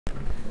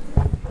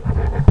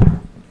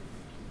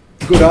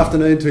Good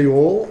afternoon to you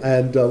all,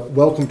 and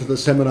welcome to the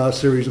seminar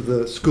series of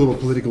the School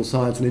of Political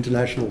Science and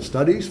International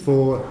Studies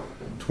for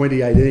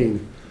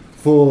 2018.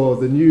 For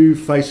the new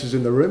faces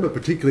in the room, a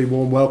particularly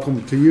warm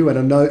welcome to you, and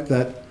a note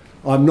that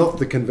I'm not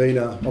the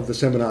convener of the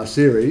seminar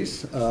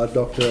series.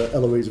 Dr.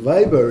 Eloise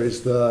Weber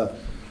is the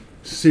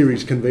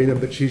series convener,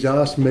 but she's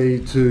asked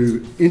me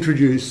to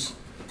introduce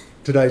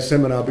today's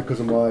seminar because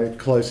of my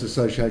close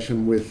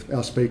association with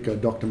our speaker,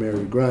 Dr.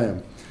 Mary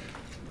Graham.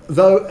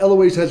 Though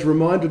Eloise has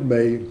reminded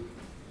me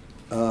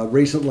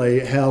recently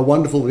how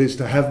wonderful it is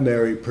to have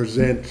Mary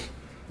present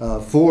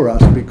for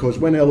us, because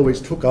when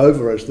Eloise took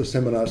over as the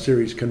seminar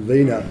series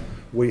convener,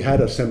 we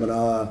had a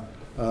seminar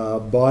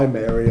by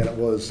Mary, and it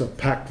was a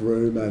packed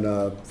room and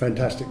a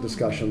fantastic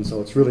discussion,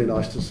 so it's really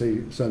nice to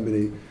see so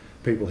many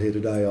people here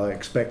today. I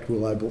expect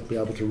we'll be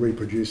able to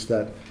reproduce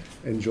that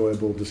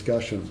enjoyable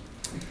discussion.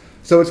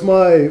 So it's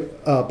my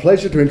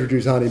pleasure to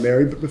introduce Aunty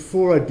Mary, but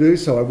before I do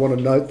so, I want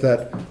to note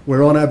that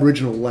we're on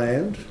Aboriginal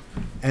land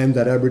and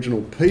that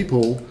Aboriginal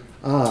people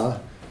are,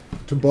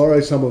 to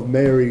borrow some of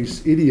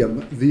Mary's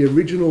idiom, the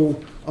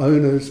original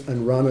owners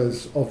and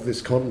runners of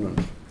this continent.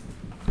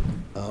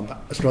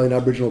 Australian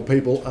Aboriginal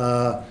people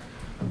are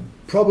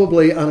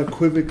probably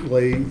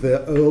unequivocally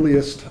the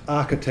earliest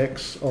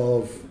architects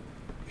of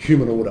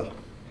human order.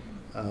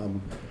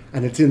 And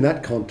it's in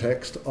that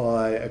context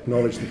I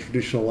acknowledge the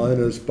traditional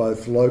owners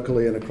both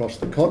locally and across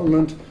the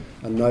continent,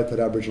 and note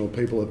that Aboriginal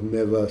people have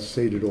never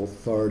ceded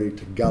authority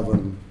to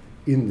govern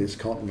in this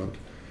continent.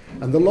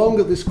 And the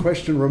longer this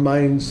question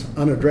remains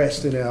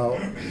unaddressed in our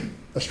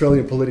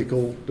Australian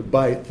political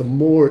debate, the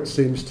more it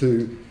seems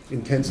to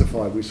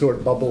intensify. We saw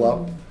it bubble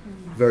up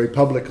very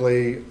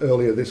publicly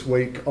earlier this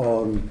week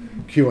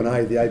on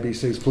Q&A, the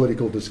ABC's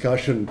political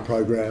discussion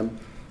program.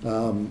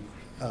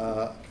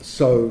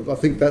 So I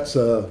think that's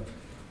a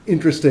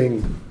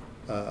interesting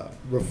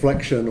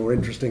reflection or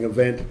interesting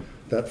event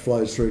that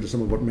flows through to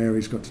some of what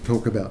Mary's got to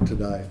talk about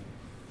today.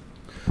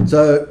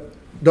 So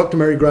Dr.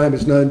 Mary Graham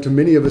is known to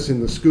many of us in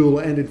the school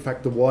and in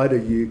fact the wider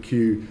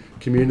UQ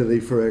community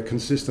for her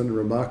consistent and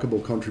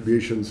remarkable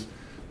contributions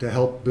to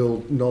help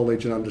build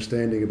knowledge and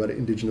understanding about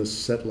Indigenous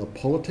settler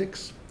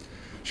politics.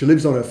 She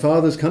lives on her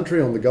father's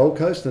country on the Gold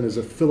Coast and is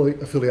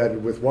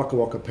affiliated with Waka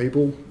Waka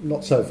people,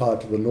 not so far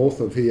to the north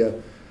of here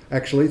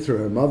actually, through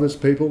her mother's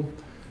people.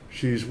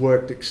 She's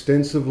worked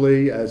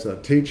extensively as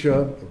a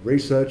teacher, a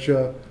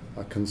researcher,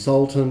 a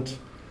consultant,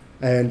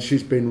 and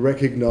she's been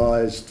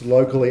recognised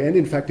locally and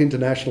in fact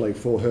internationally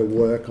for her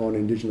work on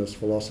Indigenous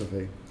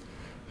philosophy.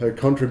 Her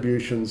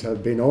contributions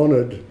have been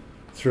honoured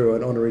through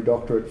an honorary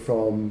doctorate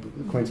from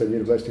Queensland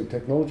University of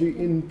Technology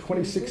in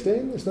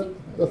 2016, is that?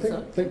 I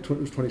think it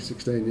was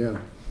 2016, yeah.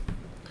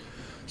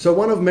 So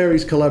one of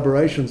Mary's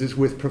collaborations is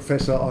with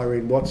Professor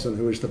Irene Watson,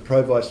 who is the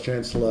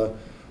Pro-Vice-Chancellor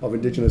of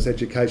Indigenous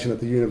Education at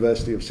the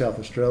University of South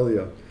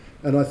Australia.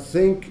 And I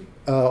think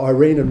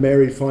Irene and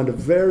Mary find a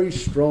very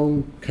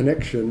strong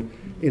connection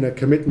in a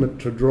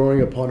commitment to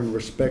drawing upon and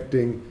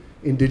respecting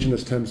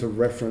Indigenous terms of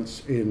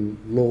reference in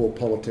law,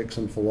 politics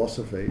and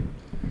philosophy.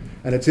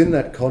 And it's in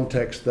that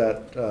context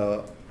that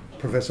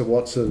Professor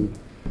Watson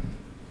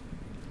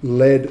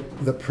led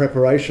the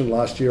preparation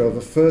last year of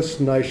a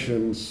First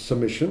Nations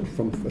submission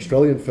from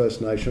Australian First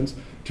Nations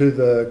to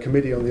the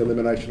Committee on the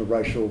Elimination of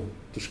Racial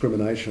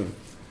Discrimination,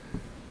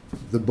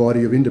 the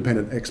body of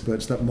independent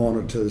experts that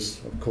monitors,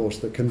 of course,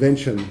 the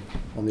Convention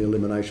on the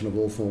Elimination of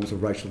All Forms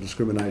of Racial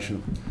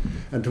Discrimination.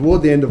 And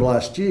toward the end of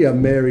last year,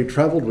 Mary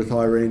travelled with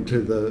Irene to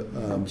the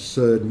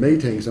CERD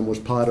meetings and was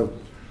part of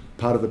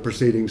the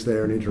proceedings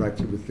there and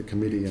interacted with the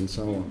committee and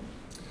so on.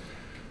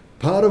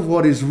 Part of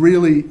what is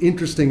really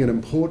interesting and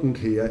important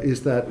here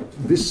is that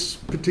this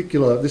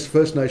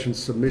First Nations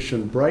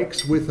submission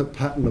breaks with a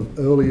pattern of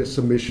earlier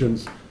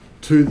submissions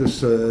to the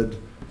CERD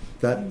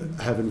that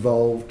have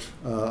involved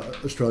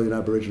Australian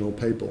Aboriginal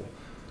people.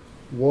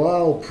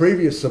 While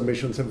previous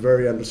submissions have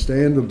very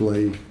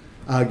understandably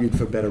argued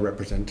for better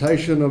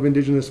representation of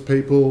Indigenous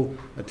people,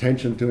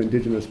 attention to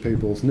Indigenous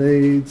people's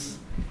needs,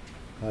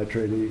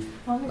 attention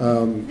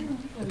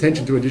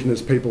to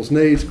Indigenous people's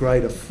needs,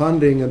 greater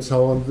funding and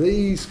so on,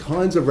 these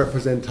kinds of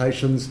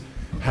representations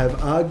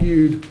have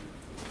argued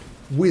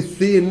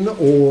within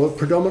or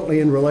predominantly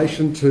in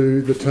relation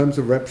to the terms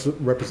of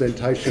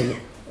representation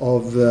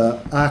of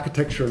the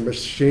architecture and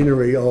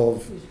machinery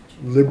of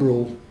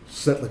liberal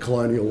settler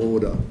colonial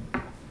order.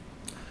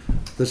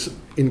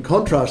 In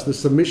contrast, the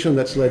submission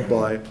that's led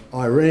by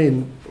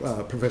Irene,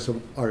 Professor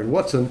Irene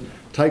Watson,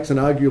 takes an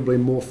arguably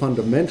more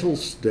fundamental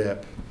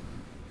step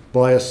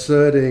by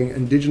asserting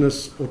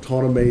Indigenous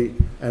autonomy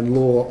and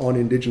law on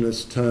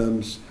Indigenous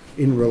terms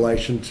in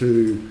relation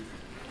to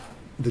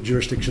the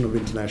jurisdiction of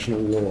international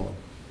law.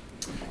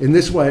 In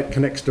this way, it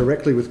connects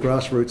directly with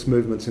grassroots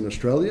movements in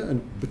Australia,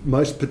 and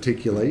most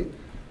particularly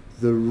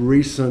the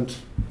recent,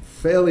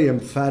 fairly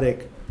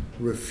emphatic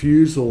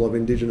refusal of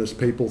Indigenous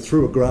people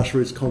through a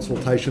grassroots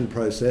consultation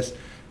process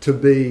to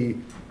be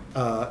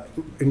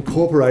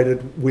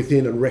incorporated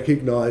within and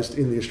recognised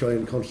in the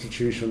Australian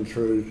Constitution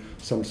through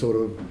some sort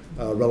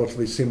of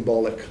relatively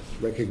symbolic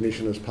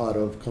recognition as part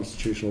of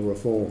constitutional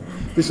reform.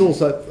 This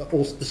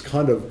this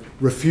kind of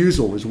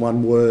refusal is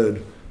one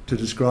word to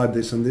describe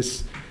this, and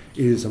this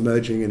is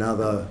emerging in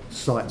other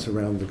sites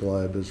around the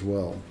globe as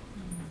well.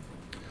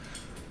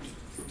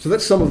 So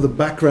that's some of the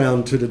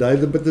background to today,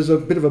 but there's a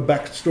bit of a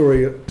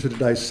backstory to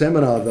today's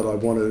seminar that I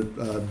want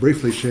to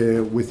briefly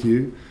share with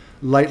you.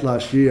 Late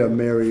last year,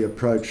 Mary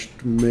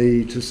approached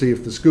me to see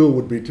if the school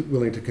would be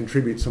willing to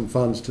contribute some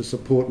funds to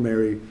support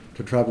Mary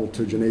to travel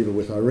to Geneva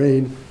with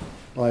Irene.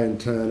 I, in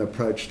turn,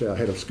 approached our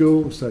head of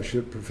school,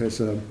 Associate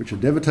Professor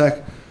Richard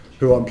Devatak,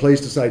 who I'm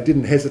pleased to say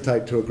didn't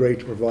hesitate to agree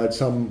to provide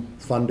some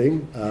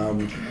funding,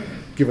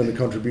 given the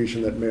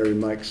contribution that Mary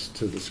makes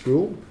to the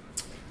school.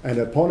 And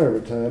upon her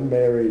return,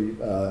 Mary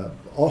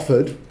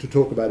offered to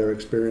talk about her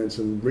experience,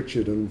 and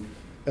Richard and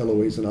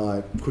Eloise and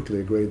I quickly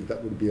agreed that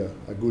that would be a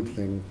good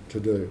thing to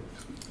do.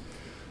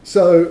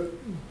 So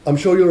I'm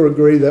sure you'll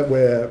agree that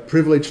we're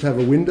privileged to have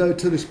a window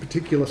to this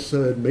particular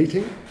CERD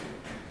meeting,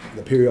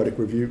 the Periodic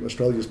Review,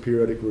 Australia's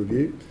Periodic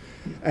Review,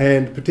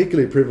 and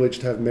particularly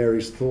privileged to have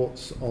Mary's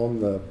thoughts on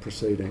the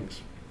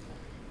proceedings.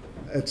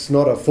 It's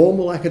not a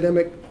formal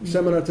academic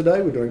seminar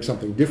today. We're doing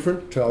something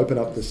different to open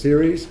up the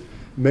series.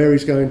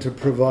 Mary's going to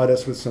provide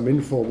us with some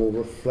informal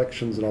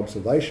reflections and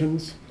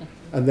observations,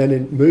 and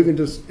then move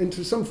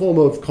into some form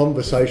of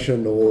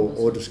conversation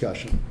or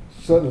discussion.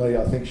 Certainly,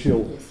 I think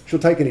she'll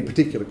take any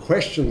particular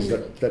questions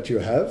that you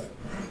have,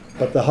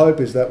 but the hope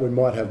is that we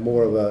might have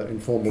more of an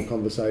informal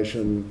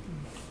conversation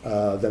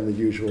than the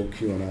usual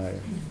Q&A.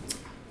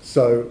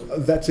 So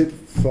that's it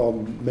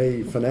from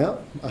me for now,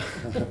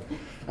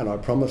 and I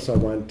promise I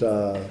won't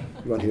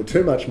you won't hear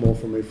too much more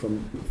from me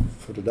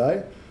for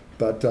today.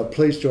 But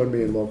please join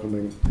me in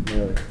welcoming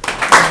Mary.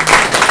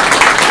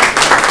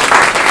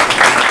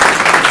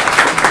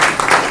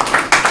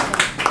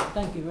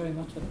 Thank you very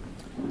much for that.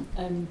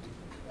 And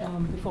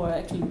before I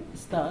actually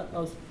start, I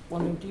was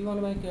wondering, do you want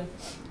to make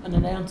an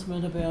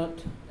announcement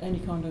about any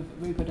kind of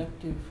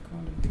reproductive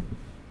kind of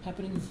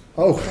happenings?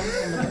 Oh,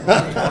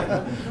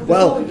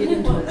 well, we get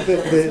into it,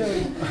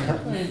 very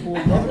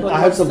important. I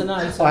have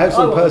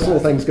some personal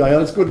things going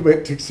on. It's good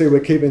to see we're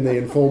keeping the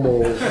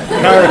informal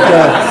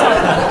character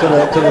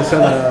to the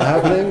seminar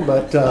happening,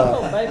 but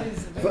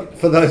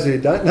for those who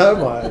don't know,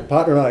 my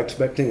partner and I are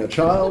expecting a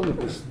child. It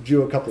was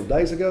due a couple of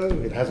days ago.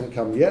 It hasn't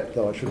come yet,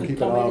 though I should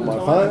keep an eye on my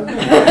phone.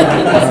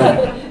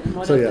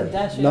 So yeah,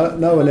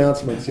 no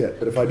announcements yet.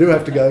 But if I do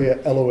have to go, yeah,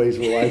 Eloise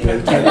will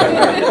ably take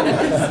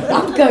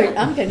over.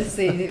 I'm going to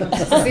see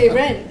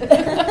Ren.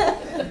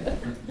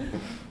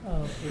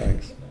 Oh,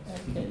 thanks.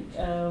 Okay.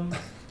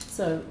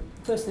 So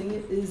first thing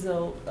is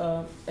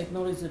I'll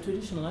acknowledge the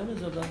traditional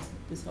owners of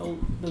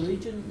the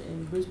region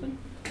in Brisbane.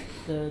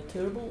 The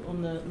Turrbal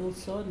on the north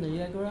side and the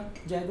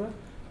Jagera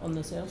on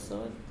the south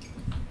side.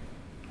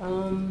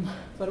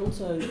 But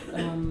also,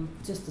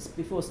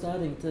 before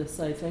starting, to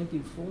say thank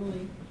you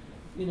formally,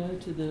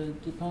 to the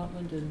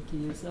department and to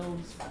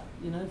yourselves,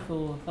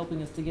 for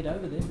helping us to get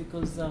over there,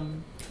 because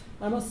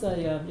I must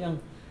say, young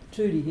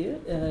Trudy here,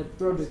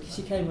 Broderick,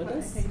 she came with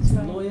us. She's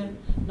a lawyer,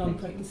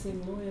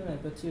 non-practicing lawyer,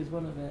 but she was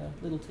one of our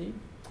little team.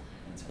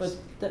 But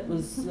that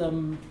was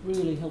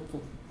really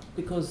helpful,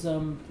 because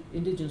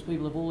Indigenous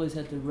people have always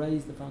had to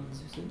raise the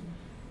funds, you see.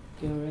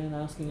 Go around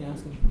asking,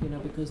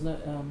 because no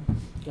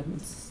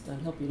governments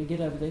don't help you to get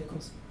over there,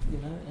 because,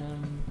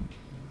 and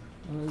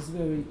it was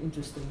very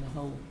interesting, the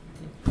whole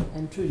thing.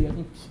 And Trudy, I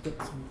think she's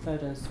got some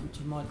photos which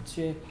you might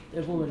share.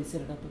 They've already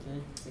set it up with her,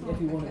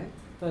 if you want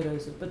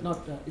photos, but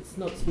not, it's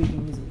not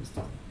speaking, is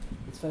it?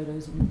 It's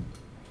photos and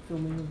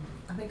filming. And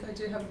I think I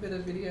do have a bit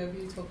of video of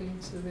you talking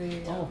to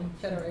the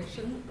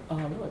Federation. Oh,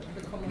 right.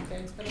 The Commonwealth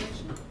Games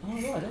Federation. Oh,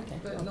 right, okay.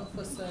 But not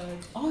for CERD.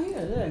 Oh,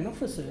 yeah, not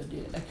for CERD,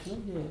 yeah,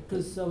 actually, yeah.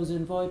 Because I was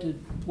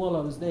invited while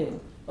I was there.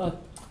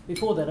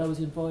 Before that, I was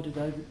invited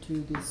over to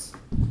this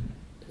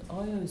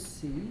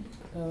IOC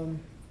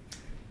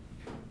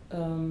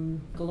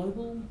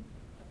global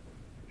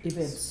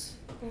events,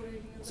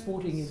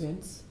 sporting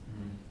events.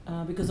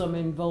 Because I'm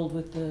involved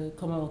with the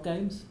Commonwealth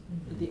Games,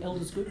 the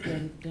elders group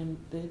down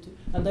there too,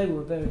 and they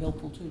were very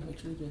helpful too,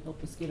 actually, to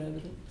help us get over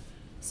there.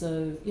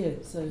 So yeah,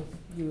 so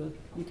you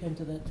came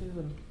to that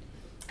too,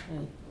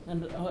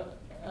 and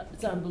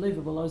it's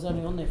unbelievable. I was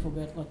only on there for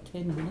about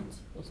 10 minutes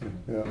or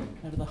something. Yeah.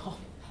 Out of the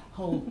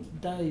whole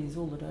days,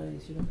 all the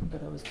days,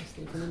 But I was just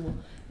there for a little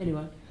while.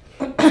 Anyway.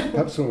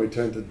 Perhaps when we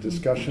turn to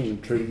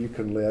discussion, Trudy, you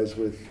can liaise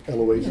with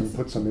Eloise and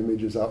put some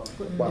images up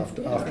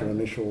after an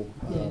initial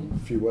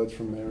few words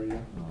from Mary. Yeah.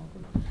 Oh,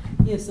 good.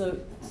 Yeah.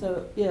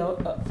 So yeah,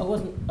 I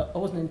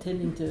wasn't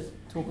intending to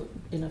talk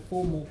in a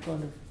formal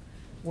kind of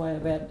way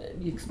about.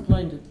 You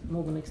explained it.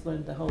 Morgan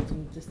explained the whole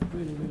thing just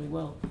really, really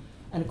well.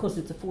 And of course,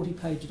 it's a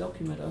 40-page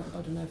document.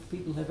 I don't know if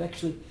people have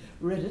actually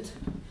read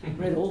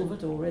all of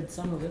it, or read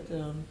some of it.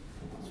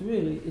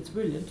 It's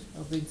brilliant.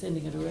 I've been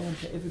sending it around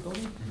to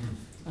everybody.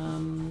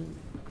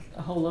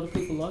 A whole lot of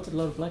people like it. A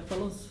lot of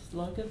blackfellas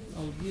like it.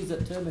 I'll use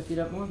that term if you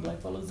don't mind,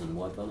 blackfellas and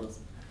whitefellas.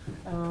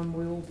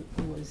 We all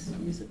always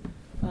use it.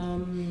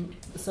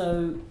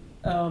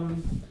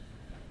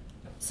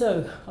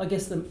 So I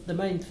guess the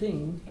main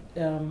thing,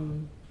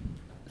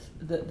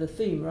 the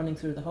theme running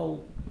through the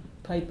whole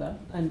paper,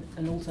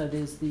 and also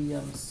there's the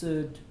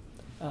SIRD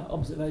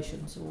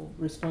observations or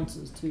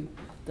responses to,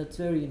 that's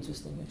very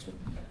interesting actually,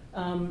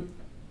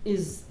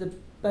 is the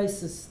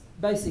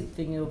basic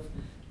thing of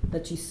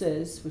that she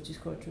says, which is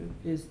quite true,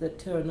 is that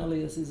terra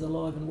nullius is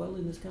alive and well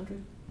in this country.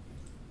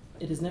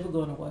 It has never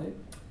gone away.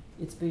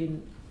 It's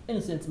been, in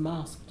a sense,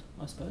 masked,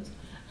 I suppose.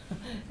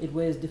 It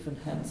wears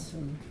different hats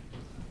and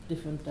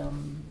different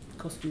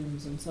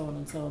costumes and so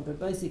on, but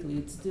basically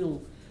it's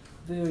still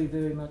very,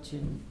 very much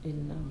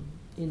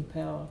in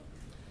power.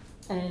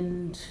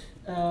 And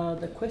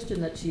the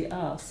question that she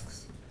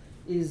asks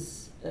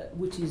is,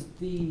 which is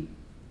the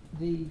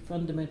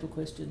fundamental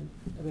question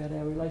about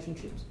our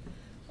relationships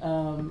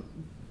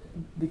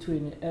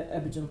between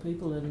Aboriginal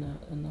people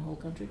and the whole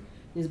country,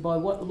 is by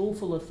what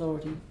lawful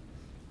authority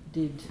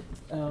did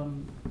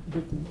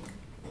Britain,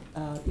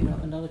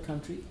 another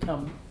country,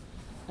 come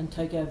and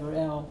take over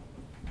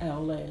our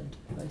land,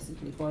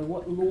 basically? By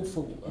what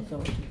lawful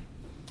authority?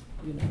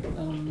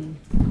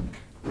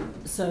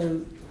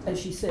 So, as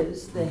she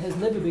says, there has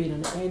never been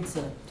an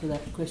answer to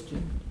that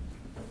question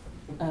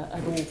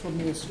at all from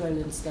the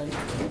Australian state,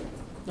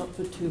 not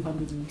for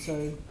 200 and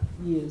so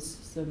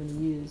many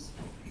years.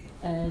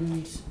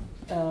 And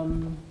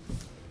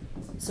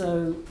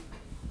so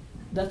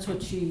that's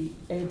what she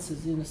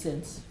answers, in a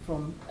sense,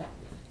 from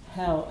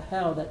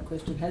how that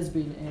question has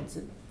been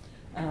answered,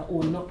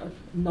 or not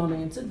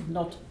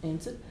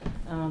answered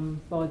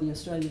by the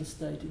Australian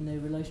state in their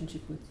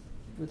relationship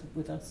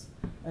with us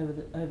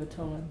over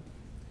time.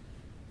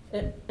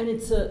 And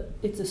it's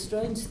a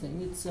strange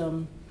thing. It's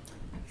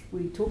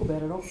we talk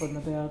about it often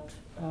about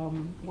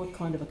what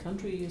kind of a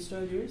country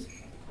Australia is.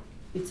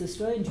 It's a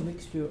strange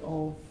mixture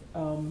of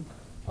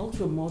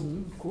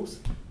ultra-modern, of course,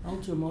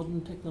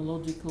 ultra-modern,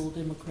 technological,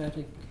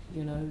 democratic,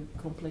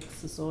 complex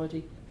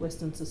society,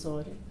 Western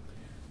society.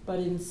 But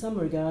in some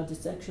regards,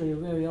 it's actually a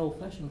very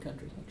old-fashioned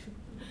country, actually.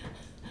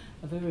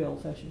 A very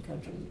old-fashioned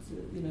country. It's,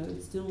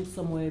 it's still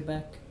somewhere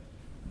back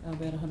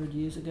about 100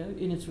 years ago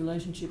in its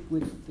relationship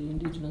with the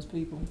Indigenous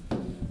people.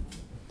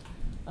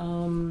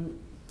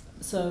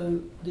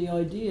 So the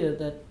idea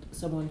that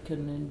someone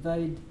can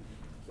invade,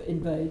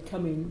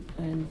 come in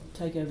and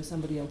take over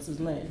somebody else's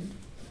land,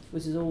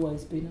 which has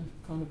always been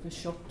a kind of a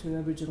shock to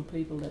Aboriginal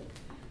people, that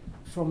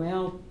from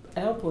our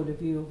point of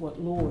view of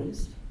what law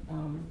is,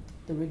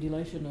 the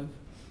regulation of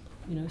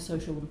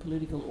social and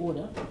political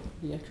order,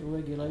 the actual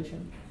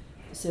regulation,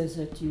 says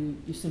that you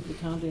simply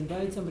can't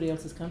invade somebody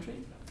else's country.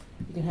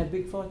 You can have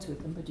big fights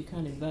with them, but you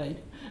can't invade,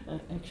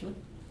 actually.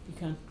 You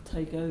can't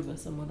take over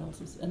someone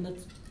else's. And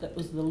that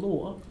was the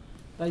law,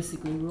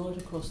 basically, right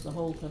across the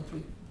whole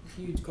country,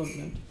 huge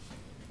continent,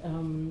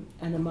 and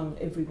among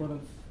every one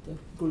of the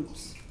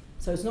groups.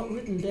 So it's not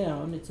written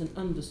down, it's an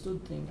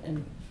understood thing.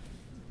 And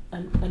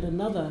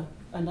another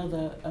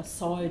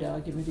side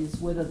argument is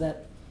whether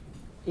that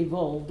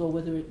evolved or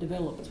whether it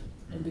developed.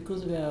 And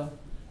because of our,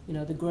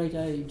 the great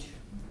age,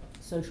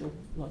 social,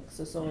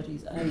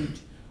 society's age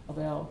of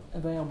our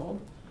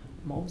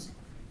mobs,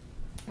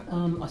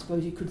 I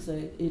suppose you could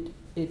say it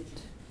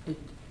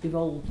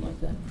evolved like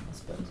that,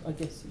 I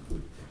guess you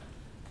could.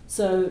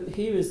 So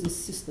here is this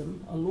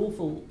system, a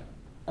lawful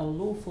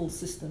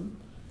system.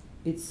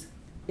 It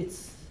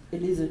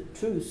is a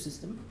true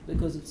system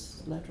because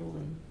it's lateral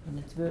and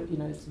it's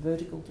it's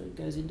vertical, so it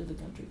goes into the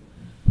country.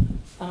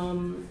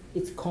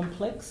 It's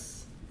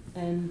complex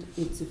and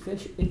it's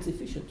efficient.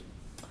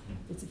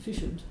 It's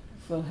efficient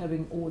for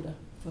having order,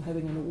 for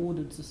having an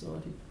ordered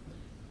society,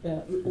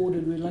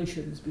 ordered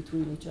relations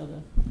between each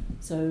other.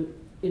 So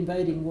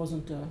invading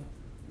wasn't,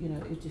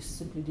 it just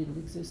simply didn't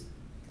exist.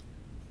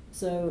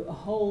 So a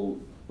whole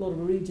lot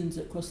of regions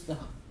across the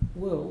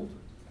world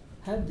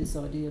have this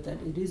idea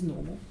that it is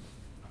normal.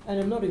 And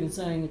I'm not even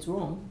saying it's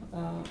wrong,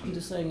 I'm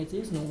just saying it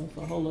is normal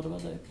for a whole lot of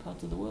other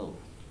parts of the world.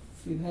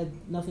 If you've had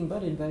nothing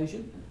but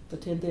invasion for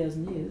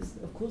 10,000 years,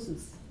 of course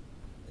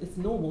it's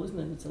normal, isn't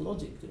it? It's a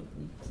logic,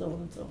 and so on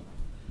and so on.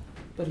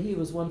 But here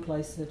was one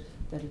place that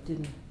it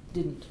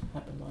didn't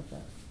happen like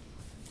that.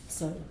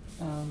 So,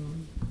 a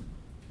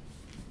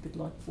bit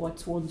like white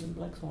swans and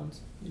black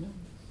swans,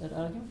 that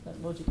argument,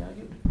 that logic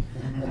argument.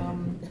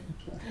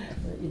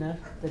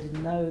 They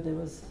didn't know there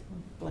was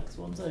black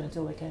swans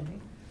until they came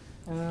here.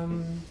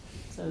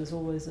 So there's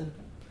always a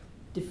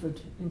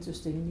different,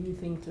 interesting, new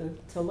thing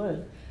to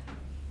learn.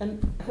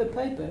 And her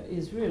paper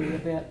is really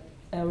about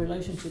our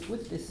relationship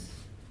with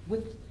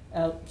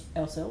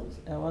ourselves,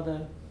 our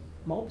other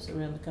mobs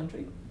around the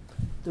country,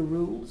 the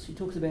rules. She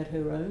talks about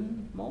her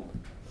own mob,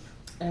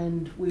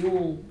 and we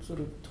all sort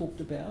of talked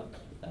about,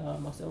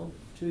 myself,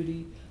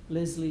 Trudy,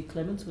 Leslie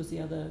Clements was the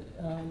other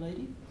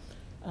lady.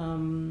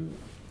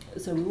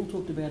 So we all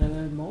talked about our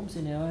own mobs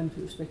in our own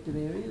respective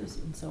areas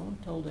and so on,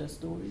 told our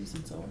stories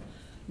and so on.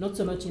 Not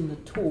so much in the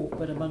talk,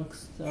 but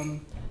amongst,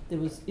 there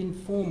was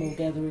informal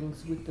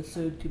gatherings with the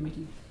SIRD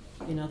committee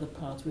in other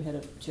parts we had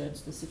a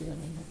chance to sit down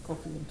and have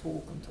coffee and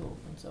talk and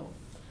so on.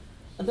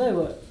 And they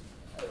were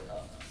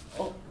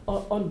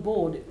on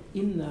board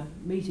in the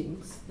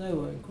meetings. They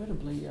were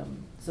incredibly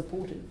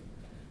supportive.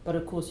 But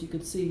of course you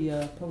could see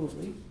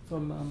probably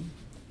from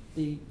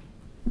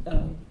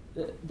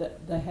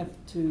that they have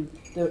to,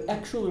 their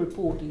actual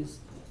report is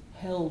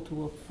held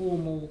to a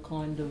formal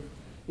kind of,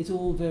 it's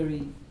all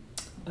very,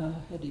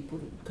 how do you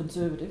put it,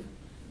 conservative.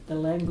 The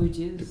language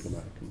is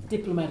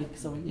diplomatic,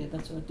 sorry, yeah,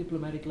 that's right,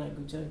 diplomatic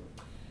language.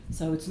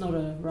 So it's not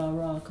a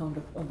rah-rah kind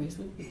of,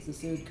 obviously, it's the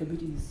third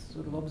committee's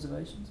sort of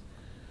observations.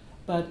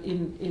 But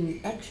in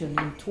action,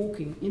 in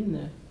talking in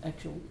the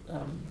actual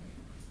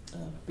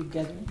big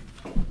gathering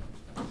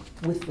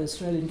with the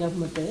Australian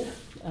government there,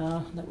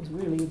 that was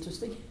really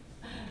interesting.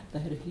 They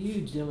had a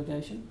huge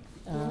delegation,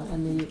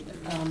 and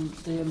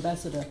the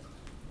ambassador,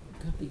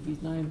 I can't think of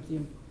his name, the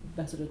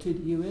ambassador to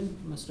the UN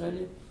from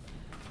Australia,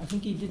 I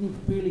think he didn't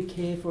really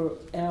care for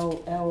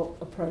our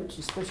approach,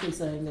 especially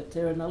saying that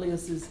Terra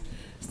Nullius is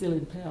still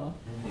in power.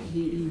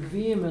 He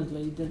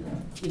vehemently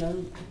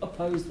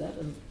opposed that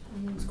and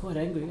was quite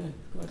angry,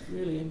 quite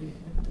really angry,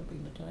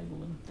 tapping the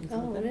table and things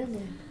like that.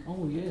 Really?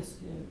 Oh yes,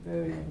 yeah,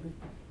 very angry.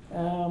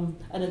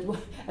 And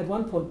at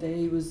one point there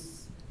he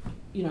was,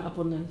 up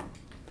on the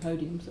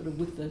podium, sort of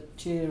with the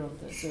chair of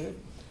the third,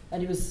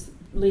 and he was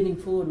leaning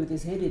forward with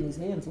his head in his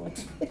hands like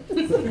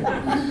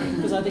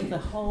because I think the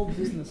whole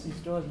business is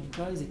driving him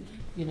crazy,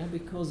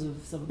 because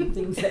of some of the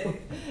things that were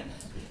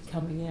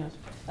coming out,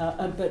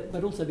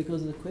 but also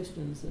because of the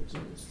questions that the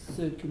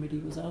third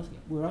committee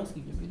were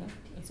asking him,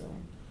 and so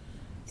on.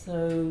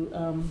 So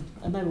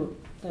and they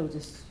were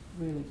just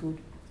really good.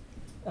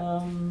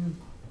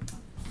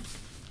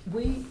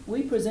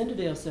 We presented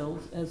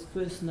ourselves as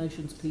First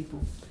Nations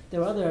people. There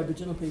were other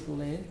Aboriginal people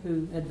there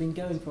who had been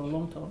going for a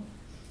long time,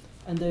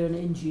 and they're an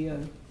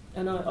NGO.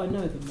 And I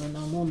know them, and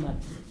I'm on that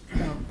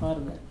part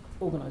of that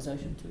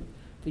organisation too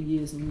for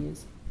years and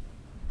years.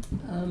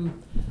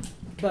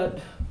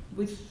 But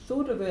we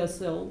thought of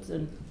ourselves,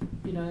 and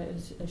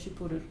as you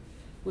put it,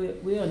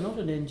 we are not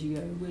an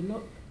NGO.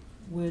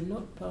 We're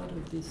not part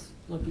of this,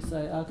 like you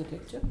say,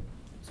 architecture.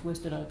 It's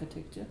Western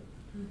architecture.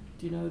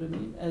 Do you know what I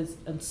mean?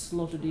 And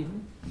slotted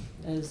in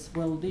as,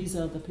 well, these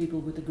are the people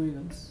with the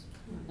grievance,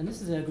 and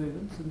this is our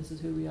grievance, and this is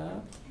who we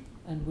are,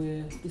 and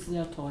this is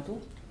our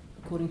title,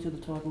 according to the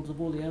titles of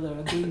all the other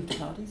aggrieved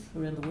parties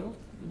around the world.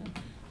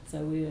 So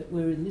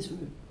we're in this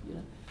room.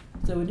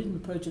 So we didn't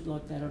approach it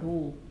like that at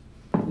all.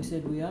 We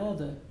said we are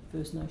the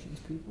First Nations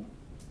people.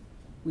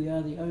 We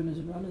are the owners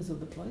and runners of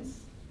the place,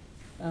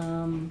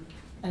 and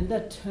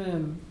that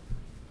term,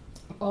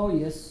 oh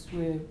yes,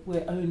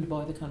 we're owned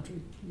by the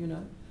country.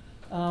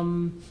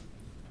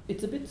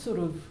 It's a bit sort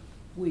of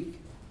weak.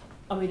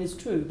 I mean, it's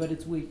true, but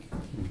it's weak.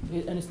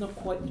 And it's not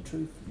quite the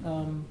truth,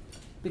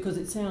 because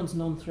it sounds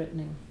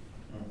non-threatening,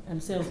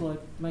 and sounds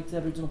makes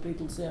Aboriginal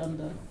people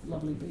sound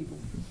lovely people,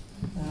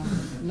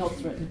 not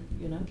threatening,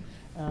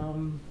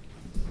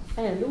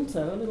 and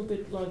also a little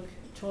bit like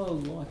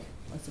childlike,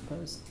 I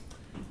suppose.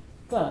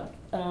 But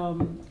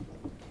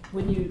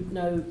when you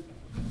know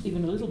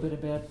even a little bit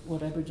about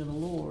what Aboriginal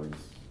law is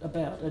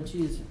about, and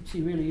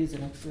she really is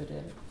an expert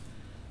at it,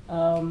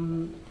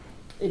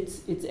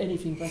 it's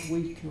anything but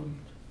weak on,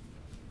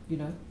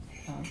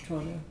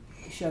 trying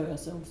to show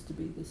ourselves to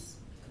be this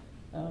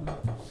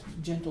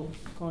gentle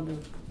kind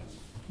of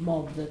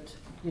mob that,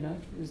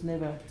 is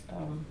never,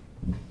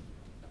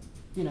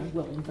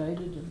 well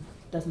invaded and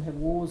doesn't have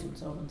wars and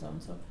so on and so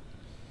on.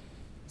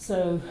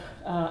 So,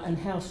 and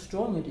how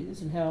strong it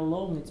is and how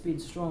long it's been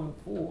strong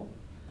for,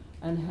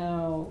 and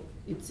how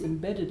it's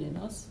embedded in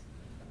us,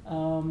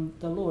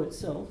 the law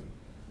itself,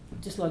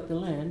 just like the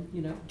land,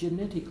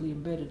 genetically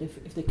embedded.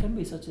 If there can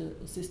be such a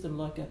system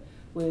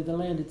where the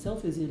land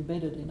itself is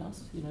embedded in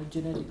us,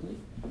 genetically,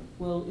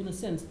 well, in a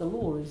sense, the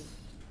law is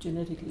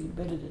genetically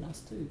embedded in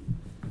us too.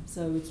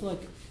 So it's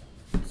like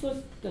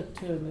that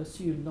term,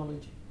 assumed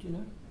knowledge.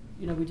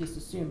 We just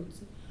assume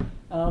it's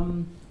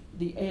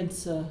the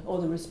answer or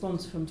the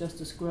response from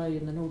Justice Gray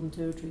in the Northern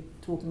Territory,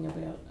 talking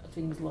about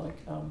things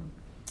like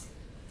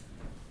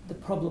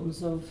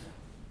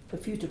the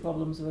future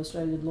problems of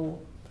Australian law.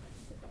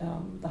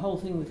 The whole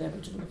thing with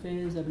Aboriginal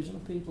affairs,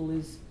 Aboriginal people,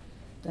 is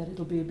that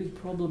it'll be a big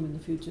problem in the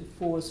future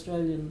for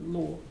Australian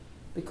law,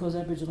 because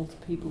Aboriginal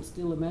people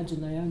still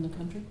imagine they own the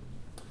country.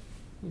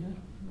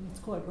 It's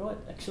quite right,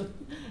 actually.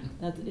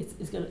 That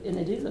and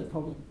it is a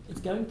problem.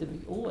 It's going to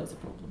be always a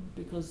problem,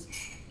 because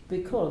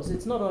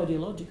it's not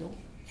ideological.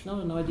 It's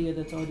not an idea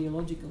that's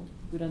ideological.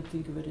 We don't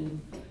think of it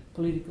in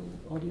political,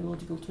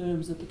 ideological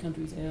terms, that the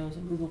country's ours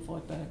and we will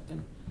fight back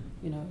and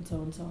so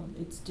on and so on.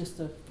 It's just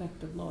a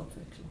fact of life,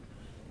 actually.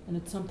 And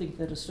it's something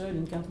that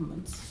Australian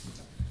governments,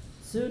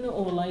 sooner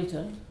or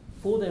later,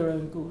 for their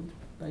own good,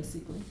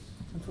 basically,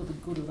 and for the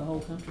good of the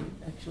whole country,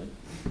 actually,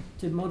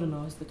 to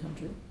modernise the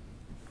country,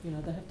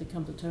 they have to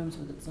come to terms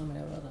with it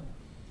somehow or other.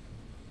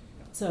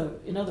 So,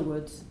 in other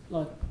words,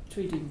 like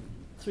treating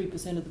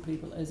 3% of the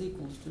people as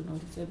equals to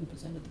 97%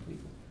 of the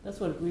people. That's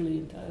what it really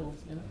entails,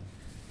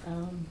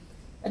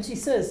 And she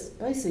says,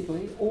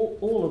 basically,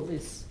 all of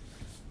this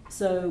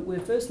So we're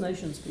First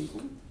Nations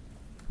people.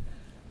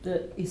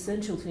 The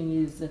essential thing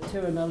is that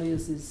terra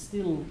nullius is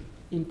still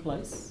in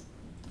place.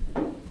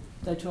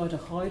 They try to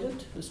hide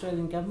it,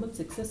 Australian governments,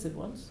 excessive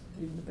ones,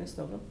 even the best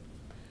of them.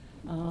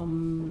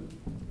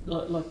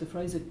 Like the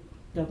Fraser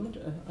government,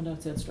 I know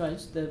it sounds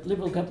strange, the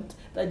Liberal government,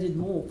 they did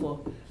more for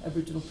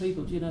Aboriginal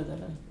people. Do you know that?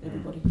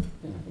 Everybody, I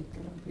think a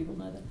lot of people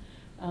know that.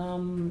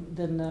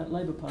 Than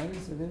Labor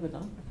parties have ever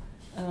done,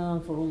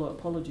 for all the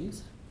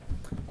apologies.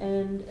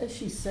 And as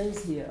she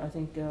says here, I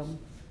think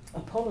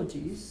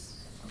apologies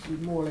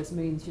more or less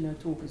means, you know,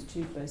 talk is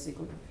cheap,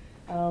 basically.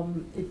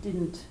 It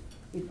didn't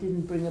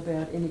bring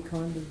about any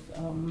kind of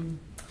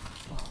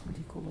what do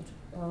you call it?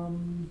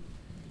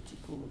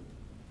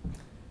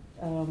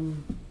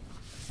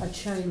 A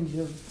change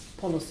of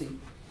policy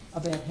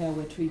about how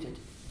we're treated.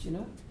 Do you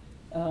know?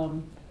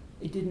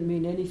 It didn't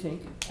mean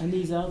anything, and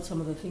these are some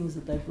of the things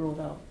that they brought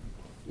up.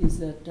 Is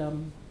that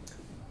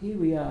here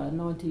we are,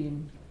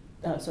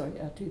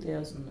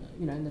 2000,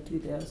 you know, in the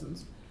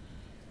 2000s,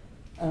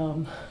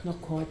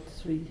 not quite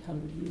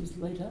 300 years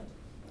later,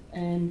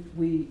 and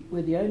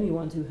we're the only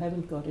ones who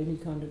haven't got any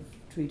kind of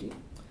treaty.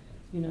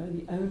 You know,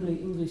 the only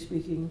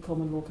English-speaking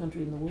common law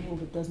country in the world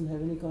that doesn't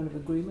have any kind of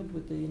agreement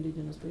with the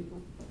Indigenous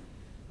people.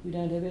 We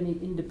don't have any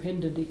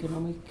independent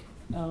economic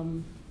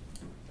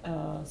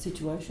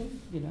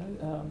situation, you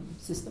know,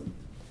 system,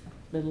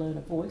 let alone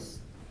a voice.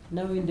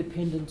 No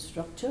independent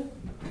structure,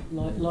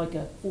 like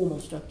a formal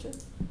structure,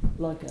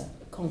 like a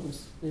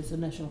Congress. There's a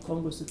National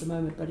Congress at the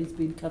moment, but it's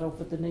been cut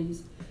off at the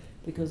knees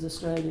because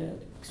Australian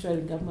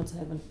governments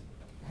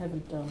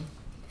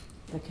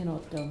they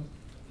cannot,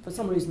 for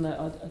some reason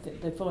I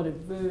think they find it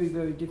very,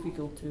 very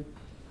difficult to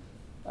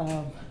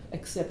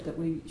accept that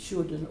we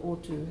should and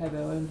ought to have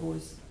our own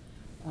voice.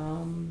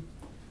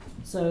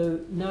 So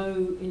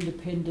no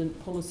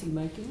independent policy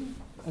making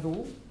at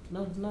all,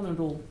 none at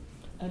all.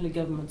 Only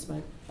governments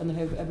make, and they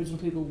have Aboriginal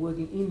people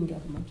working in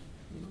government.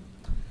 You know.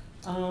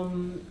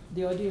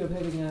 The idea of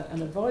having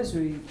an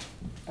advisory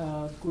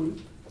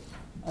group,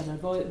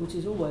 which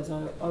is always,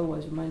 I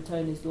always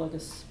maintain, is like a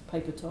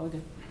paper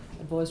tiger.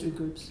 Advisory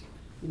groups,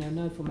 you know,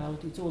 no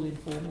formality, it's all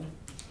informal,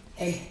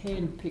 and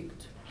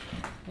hand-picked,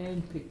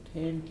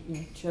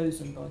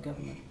 chosen by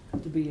government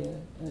to be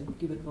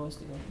give advice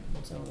to government,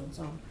 and so on and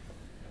so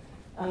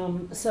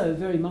on. So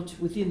very much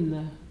within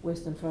the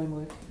Western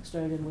framework,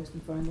 Australian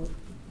Western framework.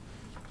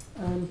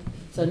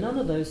 So none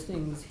of those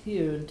things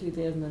here in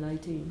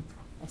 2018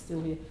 are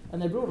still here,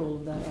 and they brought all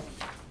of that up.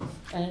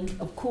 And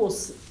of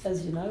course,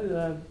 as you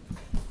know,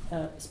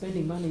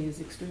 spending money is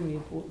extremely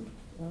important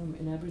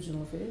in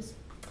Aboriginal affairs.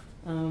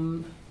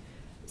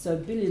 So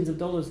billions of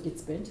dollars get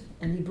spent,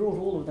 and he brought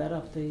all of that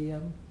up,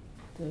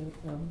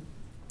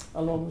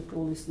 along with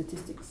all the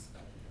statistics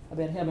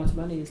about how much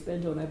money is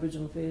spent on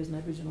Aboriginal affairs and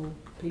Aboriginal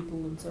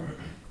people and so on.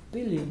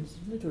 Billions,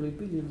 literally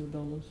billions of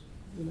dollars,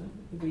 you know,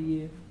 every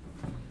year.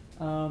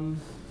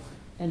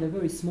 And a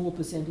very small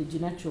percentage,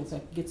 in actual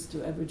fact, gets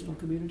to Aboriginal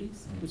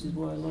communities, which is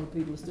why a lot of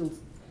people are still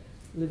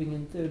living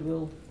in third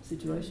world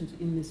situations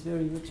in this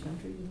very rich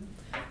country. You know.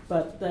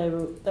 But they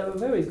were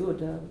very good.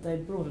 They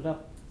brought it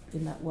up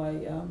in that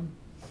way.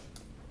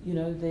 You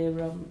know, they're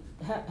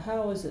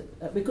how is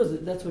it? Because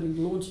that's what he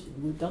launched.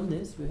 We've done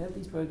this. We have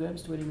these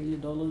programs, $20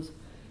 million,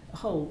 a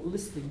whole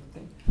listing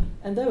thing,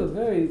 and they were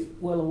very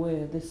well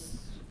aware. This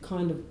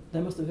kind of, they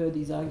must have heard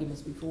these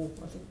arguments before,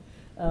 I think.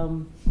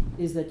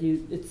 Is that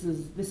this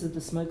is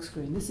the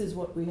smokescreen. This is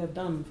what we have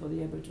done for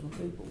the Aboriginal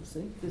people.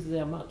 See, this is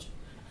how much,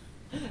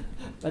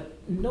 but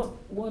not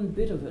one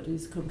bit of it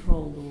is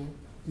controlled or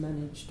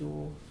managed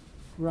or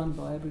run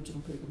by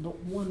Aboriginal people. Not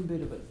one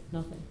bit of it,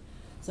 nothing.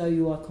 So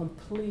you are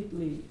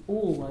completely,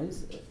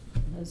 always,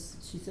 as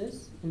she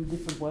says, in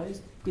different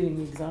ways, giving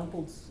me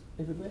examples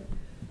everywhere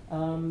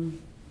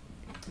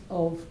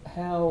of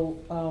how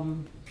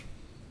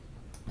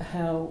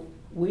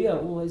we are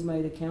always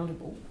made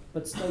accountable.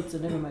 But states are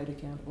never made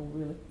accountable,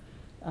 really,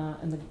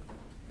 and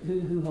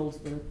who holds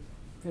the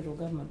federal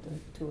government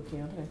to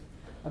account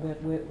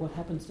about what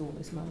happens to all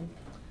this money,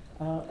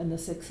 and the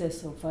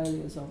success or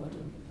failures of it,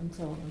 and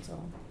so on and so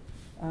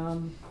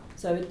on.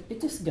 So it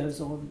just goes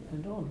on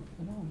and on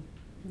and on,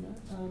 you know,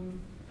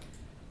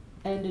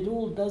 and it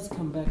all does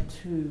come back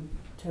to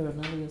terra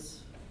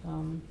nullius.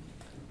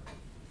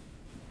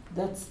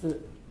 That's the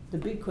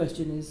big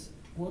question is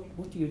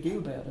what do you do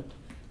about it?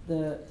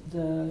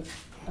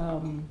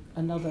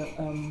 Another,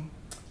 how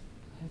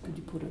could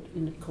you put it,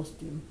 in a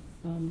costume,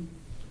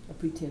 a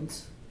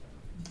pretense,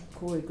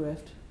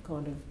 choreographed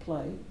kind of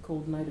play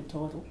called Native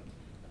Title,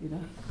 you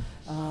know,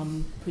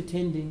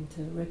 pretending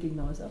to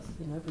recognise us,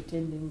 you know,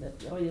 pretending that,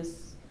 oh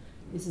yes,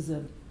 this is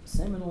a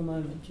seminal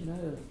moment, you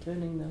know,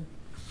 turning what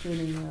do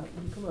you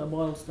call it, a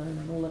milestone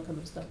and all that kind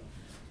of stuff.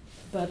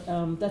 But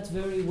that's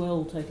very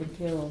well taken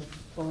care of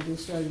by the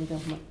Australian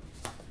government,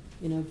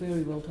 you know,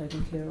 very well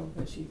taken care of,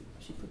 as she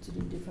puts it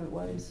in different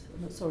ways.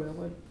 Sorry, I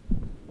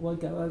won't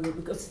go over it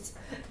because it's.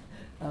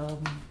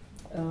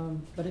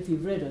 But if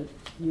you've read it,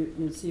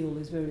 you'll see all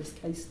these various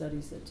case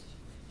studies that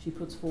she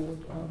puts forward.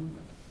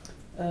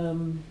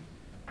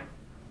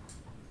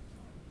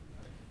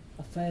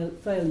 utter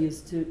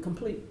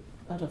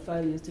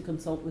failures to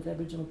consult with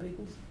Aboriginal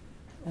peoples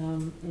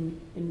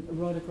in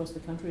right across the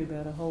country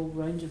about a whole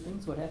range of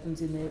things, what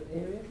happens in their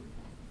area,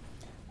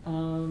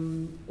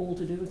 all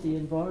to do with the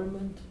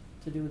environment,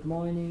 to do with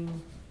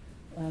mining,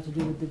 to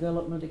do with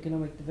development,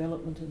 economic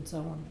development, and so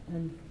on.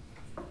 And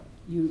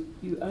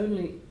you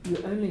only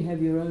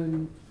have your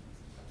own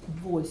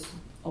voice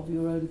of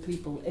your own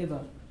people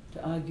ever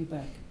to argue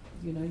back.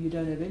 You know, you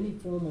don't have any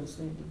formal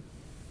standing.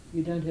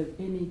 You don't have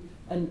any.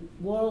 And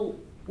while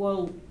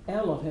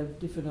our lot have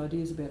different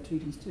ideas about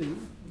treaties too,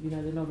 you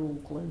know, they're not all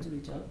clones of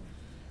each other.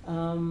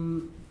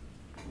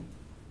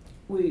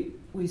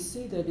 We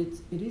see that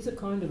it is a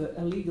kind of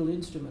a legal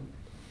instrument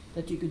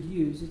that you could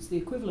use. It's the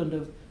equivalent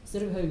of,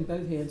 instead of having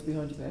both hands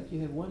behind your back,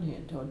 you have one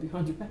hand tied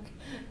behind your back,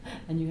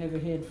 and you have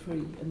your hand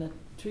free. And that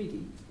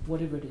treaty,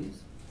 whatever it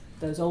is,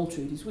 those old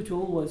treaties, which were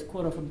always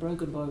quite often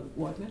broken by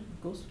white men,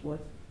 of course, white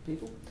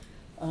people,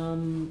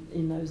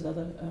 in those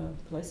other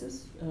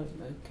places,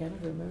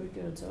 Canada, America,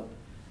 and so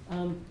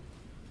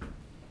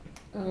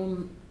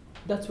on.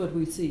 That's what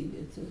we see.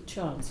 It's a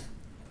chance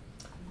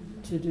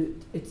to do.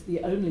 It's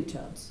the only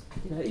chance.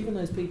 You know, even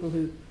those people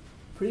who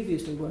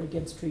previously were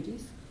against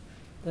treaties,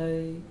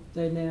 they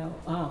now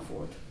are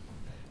for it,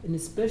 and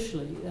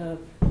especially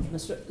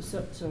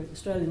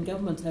Australian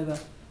governments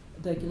have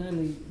the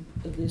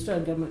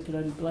Australian government can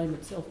only blame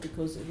itself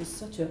because it was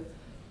such a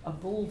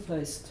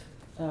bald-faced,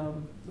 what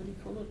do you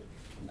call it,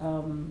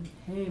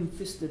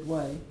 ham-fisted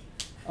way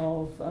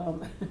of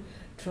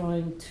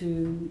trying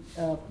to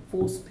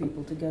force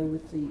people to go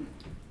with the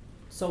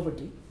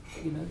sovereignty,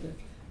 you know, the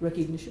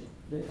recognition,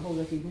 the whole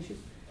recognition.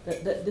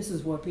 That this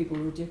is why people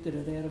rejected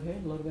it out of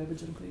hand, a lot of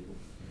Aboriginal people.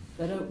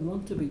 They don't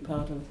want to be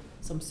part of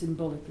some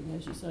symbolic thing,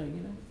 as you're saying,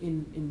 you know,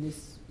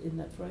 in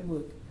that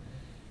framework.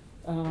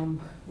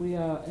 We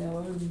are our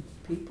own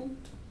people.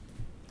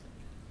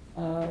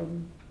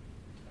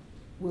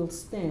 Will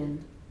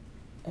stand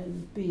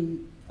and be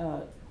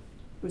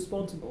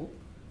responsible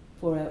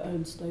for our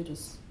own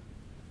status.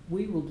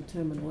 We will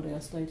determine what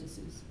our status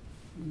is.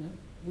 You know,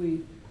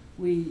 we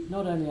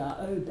not only are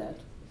owed that,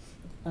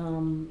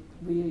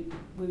 we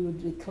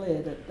would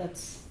declare that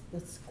that's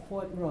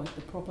quite right,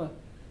 the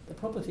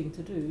proper thing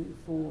to do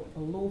for a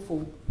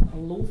lawful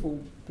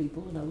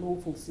people and a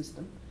lawful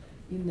system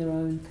in their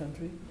own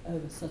country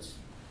over such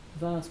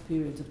vast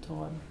periods of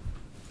time.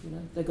 You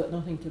know, they've got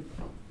nothing to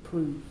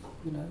prove.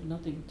 You know,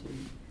 nothing to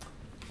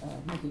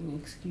making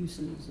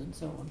excuses and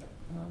so on.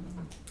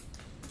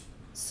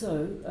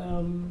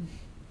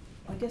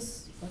 I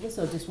guess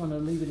I just want to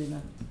leave it in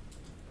an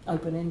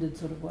open-ended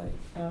sort of way.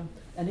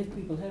 And if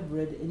people have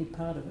read any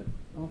part of it,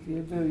 or if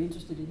you're very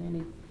interested in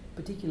any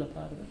particular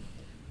part of it,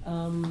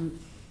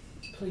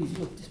 please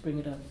look, just bring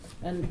it up.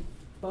 And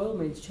by all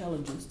means,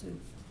 challenge us too.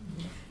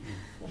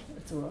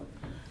 That's all right.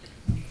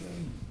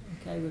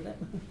 Okay with that.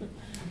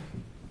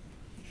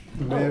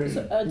 Mary,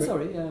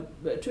 sorry,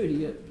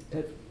 Trudy.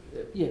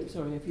 Yeah,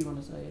 sorry. If you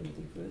want to say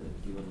anything further,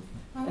 do you want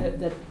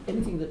to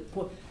anything that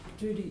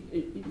Trudy,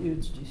 you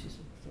introduce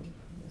yourself.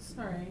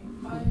 Sorry,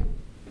 I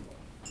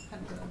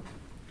had the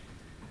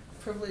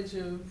privilege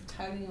of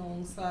tagging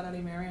alongside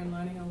Auntie Mary and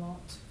learning a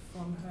lot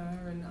from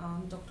her and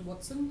Dr.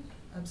 Watson.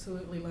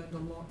 Absolutely learned a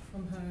lot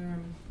from her.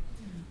 And,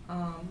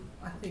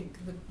 I think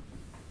the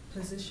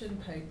position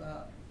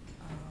paper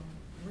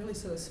really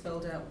sort of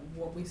spelled out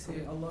what we see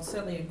a lot,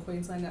 certainly in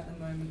Queensland at the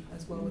moment,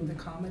 as well with the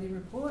Carmody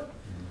report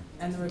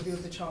and the review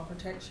of the Child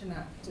Protection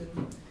Act.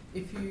 And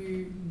if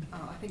you,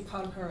 I think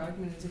part of her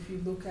argument is if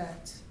you look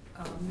at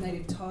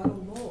native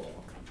title law,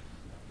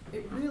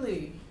 it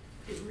really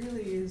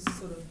is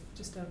sort of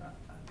just a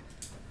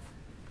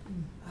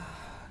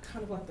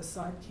kind of like the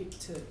sidekick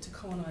to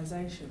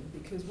colonisation,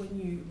 because when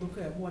you look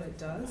at what it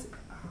does,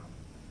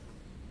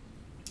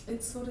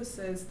 it sort of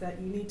says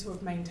that you need to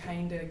have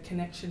maintained a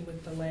connection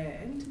with the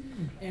land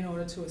in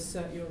order to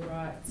assert your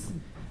rights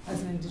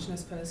as an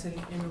Indigenous person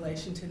in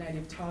relation to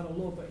native title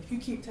law. But if you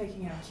keep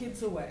taking our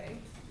kids away,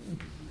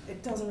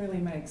 it doesn't really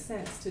make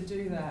sense to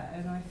do that.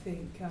 And I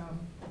think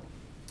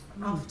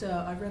after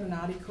I read an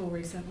article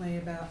recently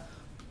about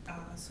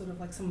sort of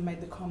like someone made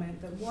the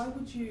comment that why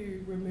would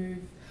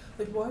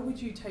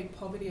you take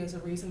poverty as a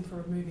reason for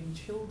removing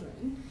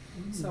children?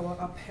 So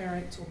a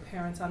parent or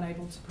parents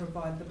unable to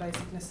provide the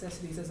basic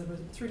necessities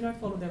through no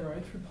fault of their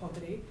own, through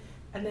poverty,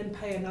 and then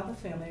pay another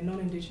family, a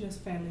non-Indigenous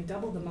family,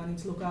 double the money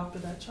to look after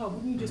that child.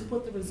 Wouldn't you just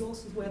put the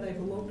resources where they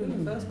belonged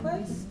in the first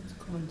place?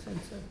 Common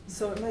sense.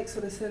 So it makes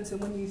sort of sense. And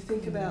when you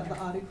think about the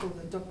article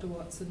that Dr.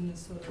 Watson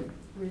has sort of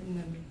written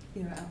and,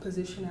 you know, our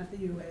position at the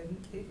UN,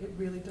 it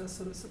really does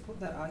sort of support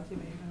that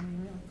argument. I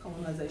mean, really,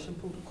 colonisation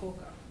pulled a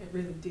corker. It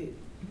really did.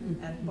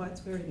 And by its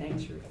very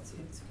nature,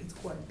 it's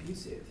quite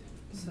abusive.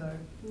 So,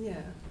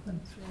 yeah,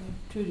 that's really...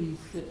 Trudy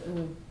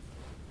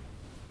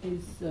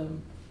is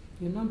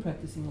you're a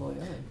non-practising lawyer,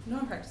 aren't you?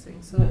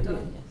 Non-practising, so I've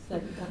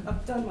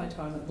I've done my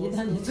time at law You've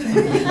school. done your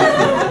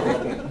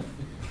time.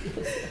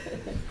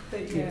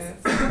 But yeah,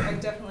 so I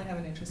definitely have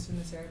an interest in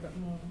this area, but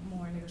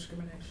more in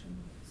discrimination.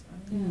 So,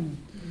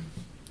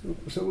 yeah.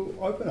 So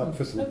we'll open up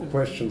for some Open.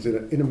 questions in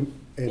a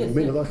Yes,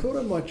 minute. yeah. I thought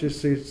I might just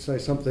say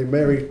something.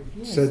 Mary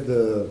Yes. said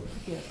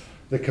Yeah.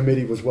 the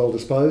committee was well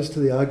disposed to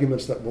the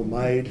arguments that were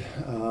made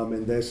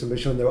in their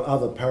submission. There were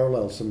other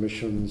parallel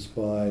submissions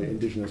by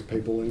Indigenous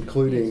people,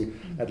 including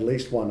at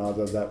least one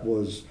other that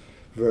was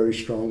very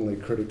strongly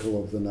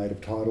critical of the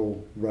native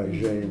title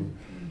regime.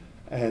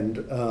 And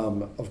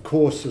of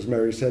course, as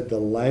Mary said, the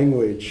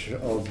language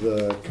of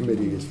the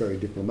committee is very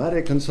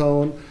diplomatic and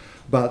so on.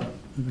 But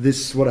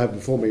this, what I have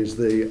before me, is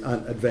the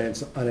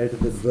advanced,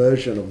 unedited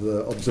version of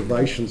the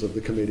observations of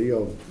the committee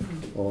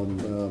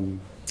on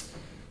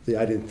the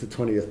 18th to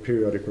 20th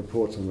periodic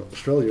reports on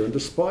Australia. And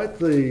despite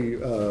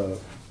the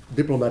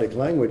diplomatic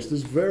language,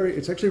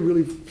 it's actually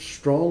really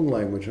strong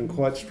language and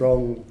quite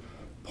strong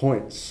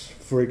points.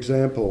 For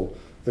example,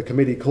 the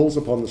committee calls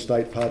upon the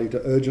state party to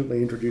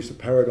urgently introduce a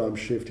paradigm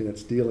shift in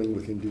its dealing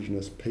with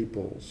Indigenous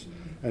peoples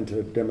and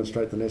to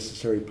demonstrate the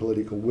necessary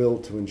political will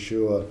to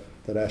ensure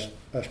that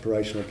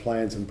aspirational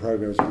plans and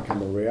programs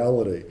become a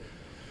reality.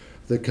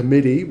 The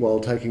committee, while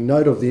taking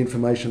note of the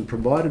information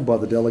provided by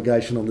the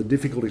delegation on the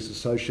difficulties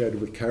associated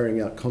with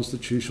carrying out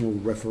constitutional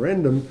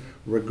referendum,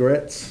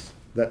 regrets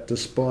that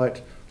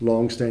despite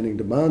long-standing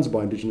demands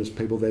by Indigenous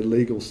people, their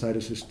legal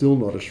status is still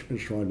not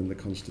enshrined in the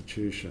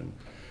Constitution.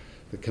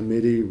 The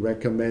committee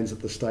recommends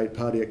that the state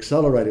party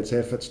accelerate its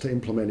efforts to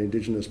implement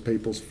Indigenous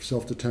people's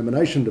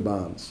self-determination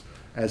demands,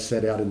 as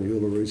set out in the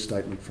Uluru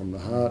Statement from the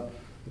Heart,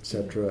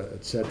 etc.,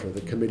 etc.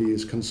 The committee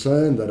is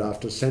concerned that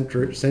after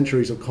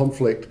centuries of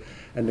conflict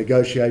and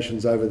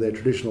negotiations over their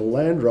traditional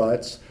land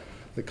rights,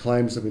 the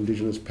claims of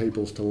Indigenous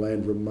peoples to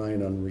land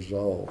remain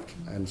unresolved,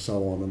 and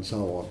so on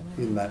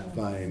in that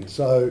vein.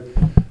 So,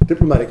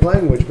 diplomatic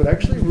language, but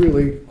actually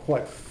really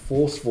quite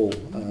forceful.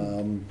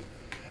 And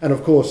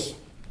of course,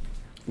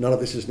 none of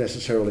this is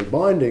necessarily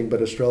binding,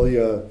 but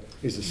Australia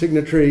is a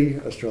signatory.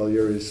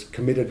 Australia is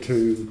committed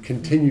to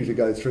continue to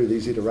go through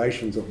these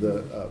iterations of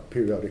the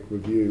periodic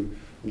review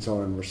and so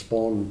on, and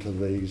respond to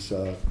these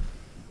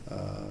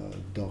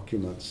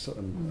documents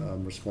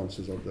and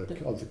responses of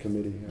the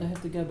committee. They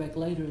have to go back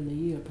later in the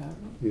year,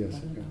 apparently. Yes. I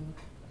don't know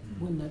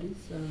when that is.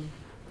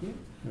 Yeah.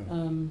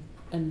 Yeah.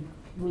 And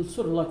we'll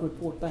sort of like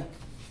report back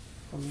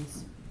on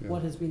this, Yeah.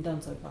 what has been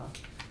done so far.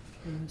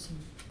 You know, so.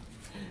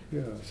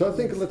 Yeah. So I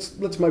think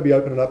let's maybe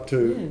open it up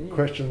to Yeah.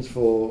 questions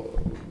for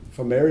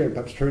Mary and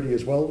perhaps Trudy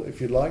as well,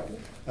 if you'd like,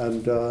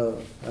 and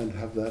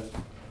have that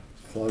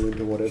flow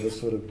into whatever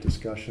sort of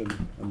discussion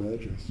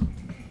emerges.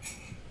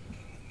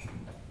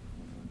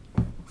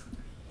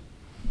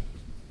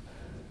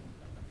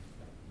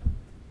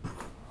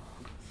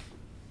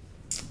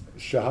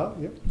 Shahar,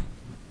 yep.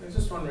 I was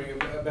just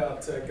wondering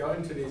about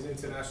going to these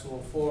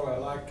international fora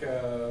like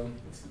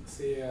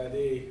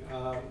CAID.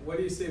 Where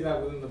do you see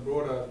that within the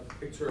broader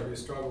picture of your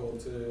struggle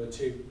to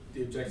achieve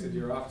the objectives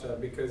you're after?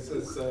 Because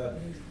as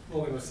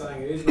Morgan was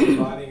saying, it is really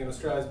binding, and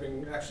Australia's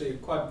been actually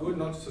quite good,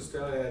 not just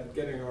Australia, at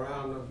getting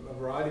around a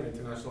variety of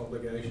international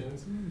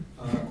obligations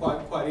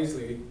quite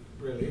easily,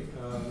 really.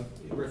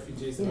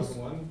 Refugees, another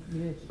one.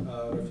 Yes.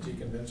 Refugee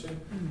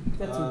Convention.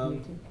 That's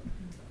important.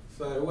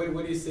 So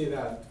where do you see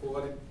that?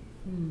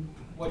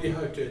 What do you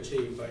hope to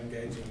achieve by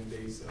engaging in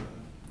these?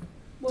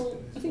 Well,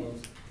 I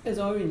think, as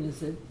Irene has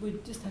said, we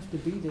just have to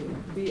be there,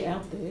 be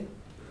out there,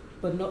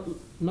 but not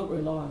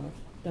rely on it.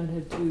 Don't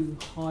have too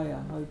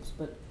higher hopes,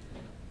 but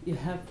you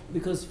have,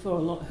 because for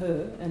a lot,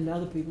 her and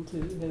other people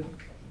too have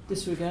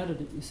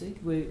disregarded it. You see,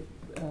 where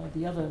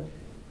the other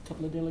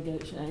couple of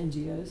delegation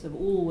NGOs have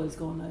always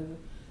gone over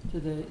to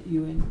the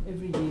UN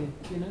every year,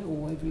 you know,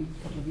 or every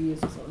couple of years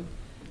or something,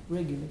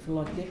 regularly for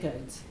like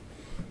decades.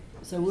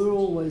 So we're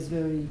always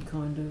very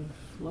kind of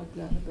like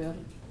that about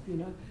it, you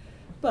know.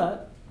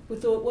 But we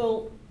thought,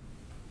 well,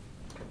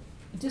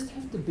 you just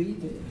have to be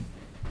there,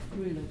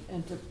 really,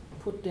 and to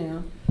put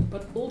down,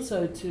 but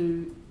also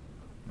to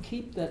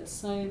keep that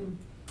same,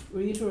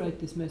 reiterate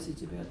this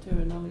message about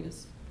terra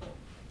nullius.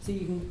 So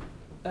you can,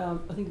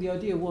 I think the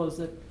idea was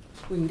that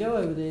we can go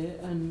over there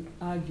and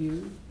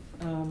argue,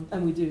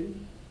 and we do,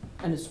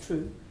 and it's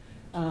true,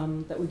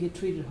 that we get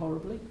treated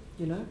horribly,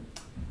 you know.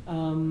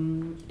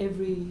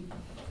 Every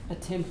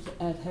attempt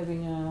at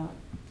having a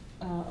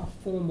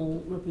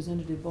formal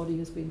representative body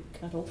has been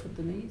cut off at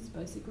the knees,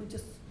 basically,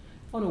 just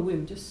on a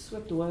whim, just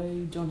swept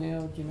away. John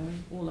Howard, you know,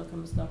 all that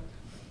kind of stuff,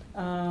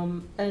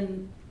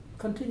 and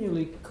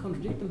continually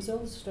contradict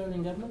themselves.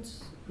 Australian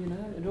governments, you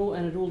know,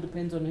 it all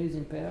depends on who's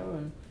in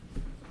power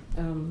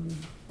and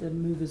the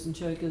movers and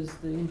shakers,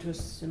 the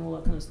interests and all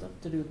that kind of stuff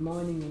to do with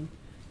mining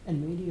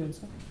and media and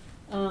stuff,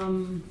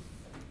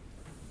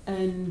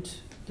 and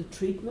the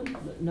treatment,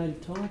 the native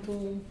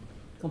title.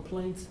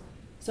 Complaints.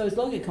 So it's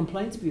like a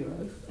complaints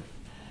bureau,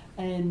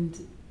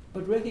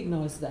 but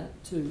recognise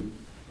that too,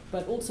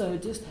 but also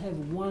just have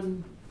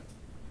one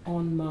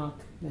on-mark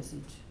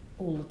message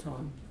all the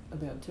time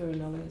about terra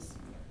nullius,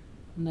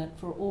 and that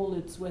for all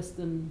its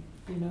Western,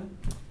 you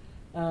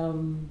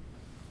know,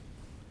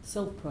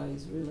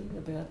 self-praise really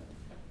about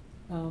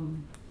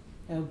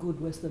how good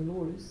Western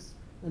law is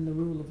and the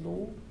rule of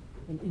law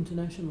and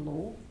international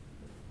law,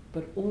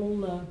 but all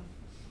the,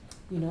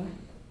 you know,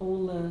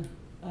 all the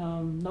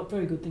not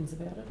very good things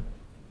about it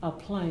are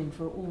plain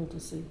for all to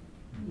see,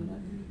 you know.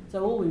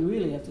 So all we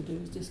really have to do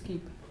is just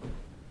keep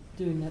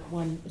doing that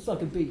one. It's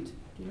like a beat,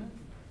 you know.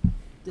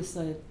 Just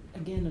say it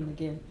again and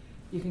again.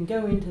 You can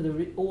go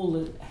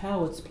into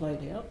how it's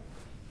played out,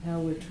 how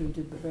we're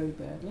treated very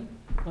badly.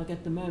 Like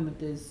at the moment,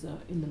 there's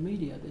in the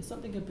media, there's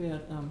something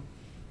about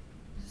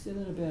said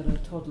that about a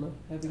toddler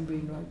having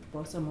been raped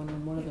by someone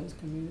in one of those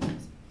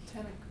communities.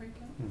 Tennant Creek.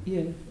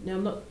 Yeah. Now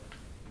I'm not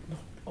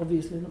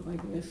obviously not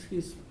making an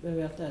excuse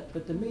about that,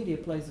 but the media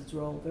plays its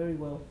role very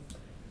well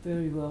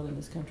in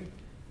this country.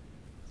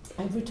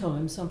 Every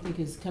time something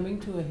is coming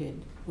to a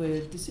head where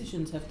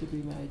decisions have to be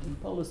made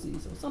and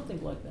policies or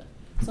something like that,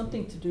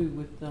 something to do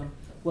with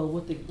what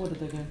are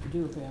they going to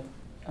do about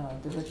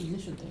the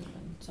recognition thing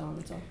and so on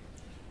and so on.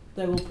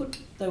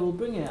 They will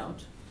bring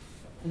out,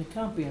 and it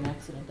can't be an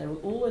accident, they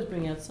will always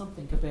bring out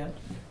something about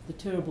the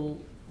terrible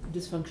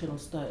dysfunctional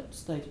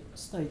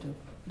state of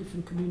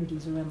different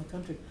communities around the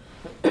country.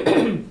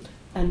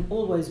 And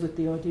always with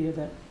the idea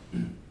that,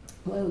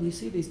 well, you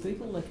see these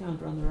people, they can't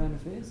run their own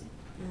affairs.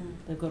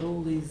 They've got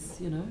all these,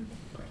 you know,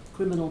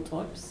 criminal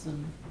types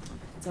and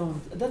so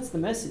on. That's the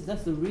message,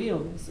 that's the real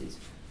message.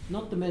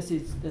 Not the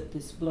message that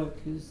this bloke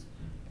is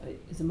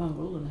a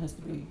mongrel and has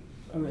to be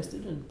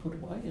arrested and put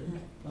away and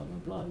blah, blah,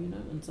 blah, you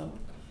know, and so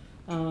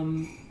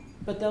on.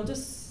 But they'll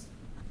just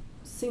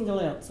single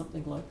out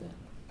something like that.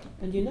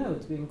 And you know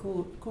it's being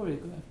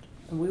choreographed.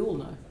 And we all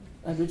know.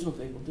 Aboriginal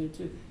people do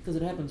too, because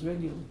it happens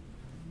regularly,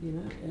 you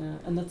know.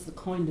 And that's the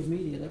kind of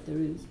media that there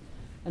is.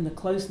 And the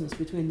closeness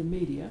between the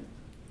media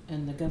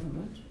and the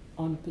government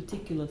on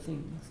particular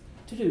things.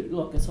 To do,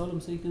 like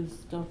asylum seekers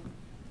stuff,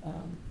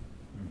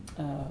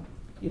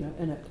 you know,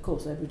 and of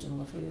course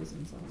Aboriginal affairs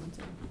and so on and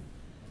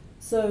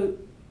so on.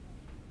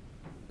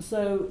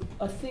 So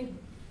I think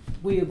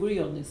we agree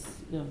on this,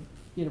 you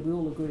know, we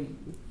all agree.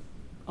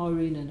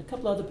 Irene and a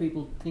couple other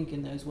people think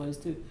in those ways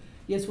too.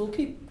 Yes, we'll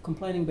keep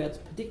complaining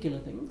about particular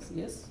things,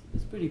 yes,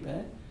 it's pretty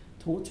bad.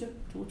 Torture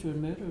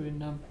and murder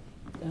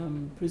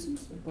in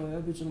prisons by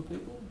Aboriginal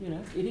people, you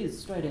know, it is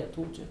straight out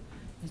torture.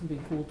 It hasn't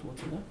been called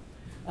torture though.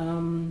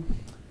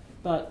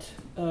 But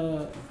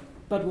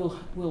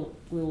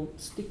we'll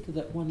stick to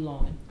that one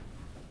line.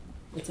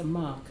 It's a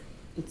mark.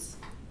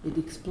 It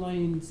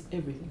explains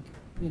everything,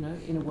 you know,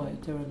 in a way,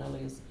 terra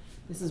nullius.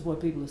 This is why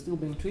people are still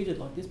being treated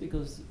like this,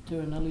 because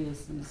terra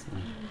nullius is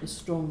the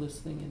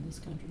strongest thing in this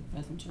country. It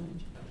hasn't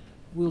changed.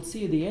 We'll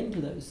see the end to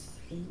those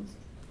things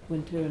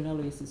when terra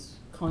nullius is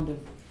kind of,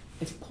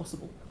 if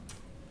possible,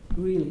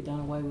 really done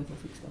away with or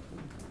fixed up.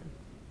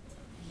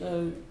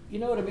 So, you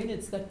know what I mean?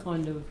 It's that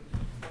kind of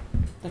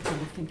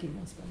thinking,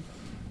 I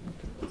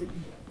suppose.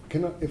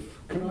 Can I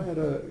add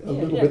a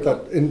little bit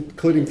that,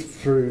 including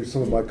through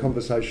some of my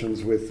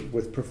conversations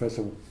with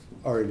Professor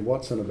Irene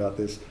Watson about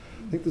this,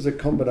 I think there's a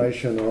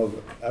combination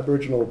of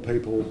Aboriginal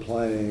people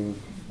playing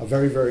a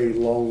very, very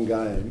long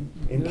game,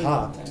 in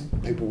part,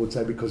 people would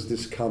say, because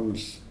this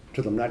comes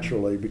to them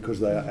naturally because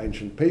they are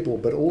ancient people,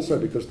 but also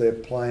because they're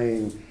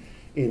playing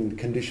in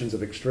conditions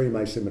of extreme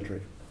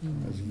asymmetry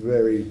as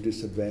very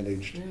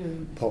disadvantaged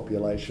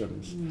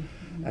populations.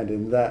 And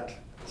in that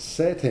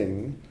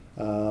setting,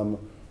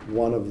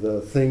 one of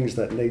the things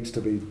that needs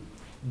to be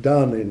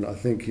done in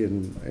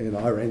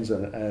Irene's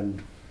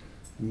and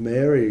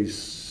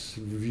Mary's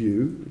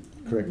view,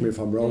 correct me if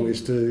I'm wrong,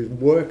 is to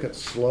work at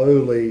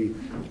slowly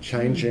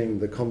changing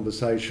the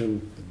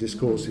conversation, the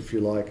discourse, if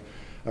you like,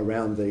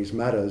 around these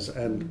matters.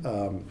 And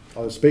I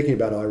was speaking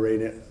about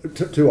Irene,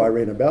 to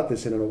Irene about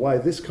this, and in a way,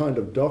 this kind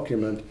of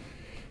document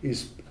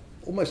is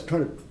almost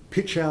trying to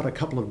pitch out a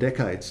couple of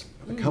decades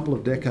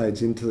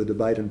into the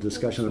debate and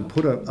discussion, and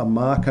put a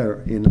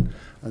marker in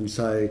and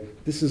say,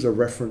 this is a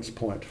reference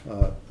point,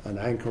 an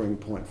anchoring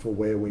point for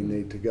where we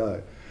need to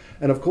go.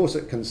 And of course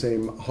it can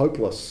seem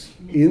hopeless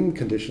in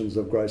conditions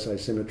of gross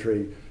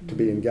asymmetry to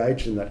be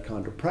engaged in that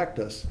kind of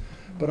practice,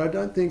 but I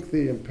don't think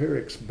the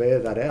empirics bear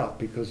that out,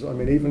 because I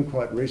mean, even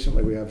quite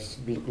recently we have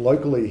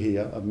locally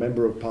here a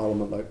member of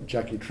parliament like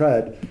Jackie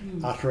Trad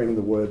uttering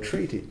the word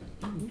treaty.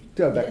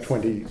 Go back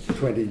 20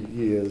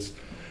 years.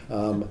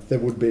 There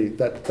would be,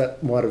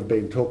 that might have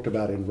been talked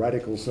about in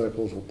radical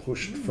circles or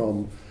pushed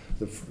from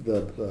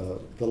the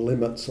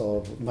limits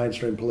of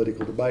mainstream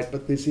political debate,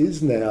 but this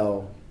is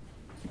now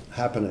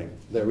happening.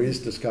 There is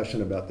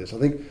discussion about this. I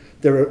think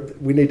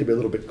we need to be a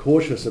little bit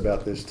cautious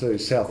about this too.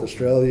 South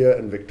Australia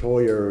and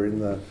Victoria are in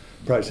the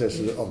process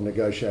of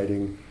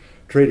negotiating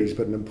treaties,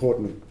 but an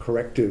important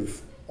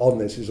corrective on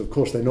this is, of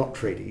course, they're not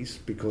treaties,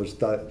 because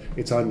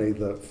it's only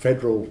the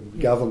federal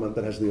government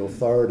that has the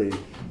authority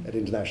at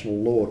international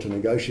law to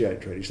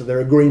negotiate treaties. So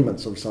they're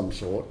agreements of some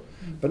sort,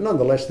 but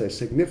nonetheless they're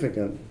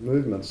significant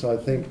movements. So I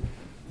think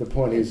the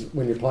point is,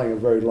 when you're playing a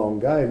very long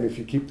game, if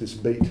you keep this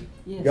beat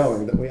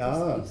going, that we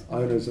are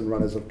owners and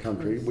runners of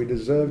country, we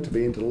deserve to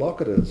be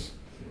interlocutors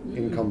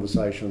in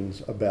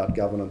conversations about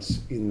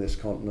governance in this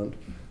continent,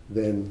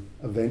 then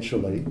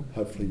eventually,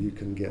 hopefully you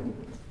can get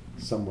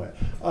somewhere.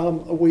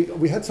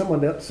 We had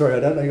someone else, sorry, I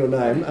don't know your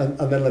name, and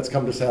then let's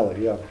come to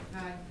Sally. Yeah.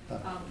 Hi,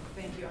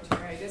 thank you, Dr.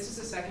 Gray. This is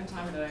the second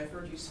time that I've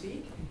heard you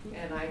speak,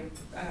 and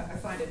I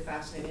find it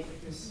fascinating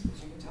because,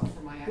 as you can tell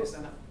from my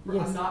accent,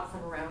 Yes. I'm not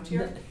from around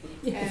here.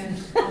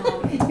 Yes.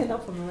 And You're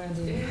not from around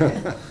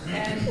here.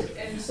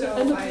 and so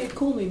And look, I.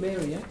 call me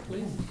Mary,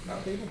 please.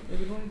 People,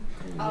 everybody.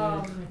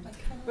 Call me Mary.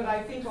 But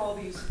I think all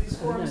these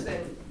forums that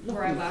Not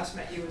where I you. last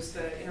met you was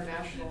the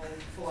International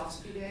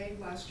Philosophy Day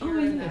last Oh, year,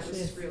 and that yes, was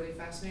yes. really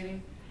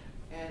fascinating.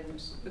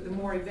 And but the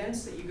more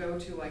events that you go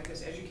to, like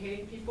this,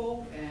 educating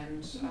people,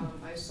 and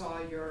I saw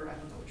your, I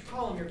don't know what you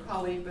call him, your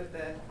colleague, but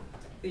the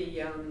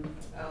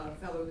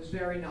fellow who's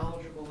very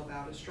knowledgeable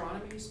about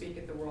astronomy speak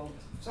at the World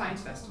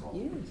Science Festival.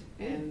 Yes.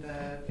 And No,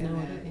 I the don't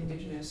know.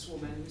 indigenous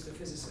woman who's the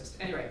physicist.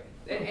 Anyway,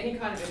 any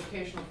kind of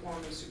educational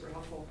forum is super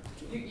helpful.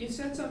 You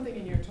said something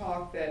in your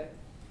talk that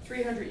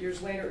 300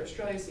 years later,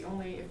 Australia is the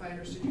only, if I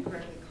understood you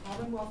correctly,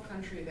 Commonwealth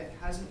country that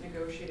hasn't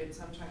negotiated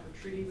some type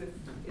of treaty with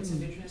its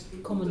indigenous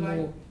people. Common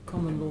law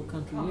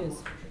country, Common yes.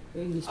 law country.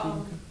 English speaking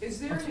country. Is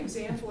there an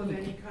example of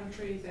any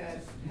country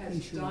that has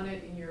Pretty sure. done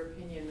it, in your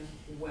opinion,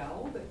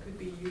 well, that could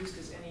be used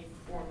as any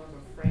form of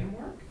a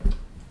framework?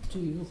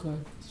 Gee, okay.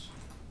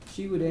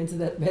 She would answer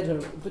that better,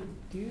 but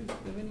do you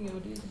have any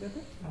ideas about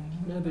that?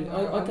 No, but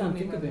I can't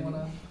think of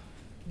any.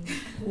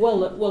 Well,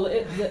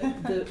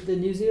 the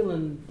New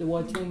Zealand, the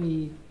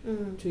Waitangi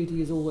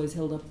Treaty is always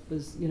held up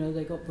as, you know,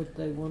 they got what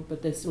they want,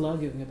 but they're still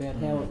arguing about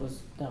how it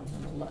was done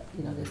and all that.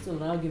 You know, there's still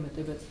an argument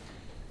there, but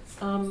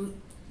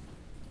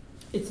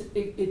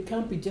it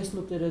can't be just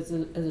looked at as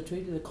a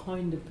treaty. The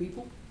kind of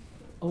people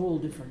are all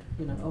different,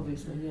 you know,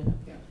 obviously, you know.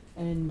 Yeah.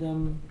 And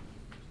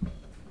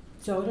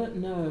so I don't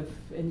know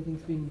if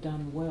anything's been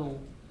done well.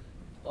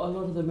 A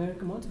lot of the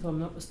American ones, if I'm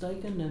not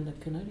mistaken, and the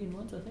Canadian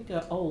ones, I think,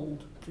 are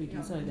old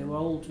treaties. Yeah. They were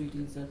old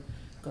treaties that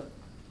got,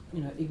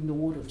 you know,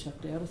 ignored or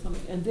chucked out or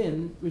something, and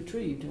then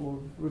retrieved or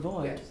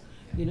revived. Yes.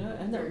 You know,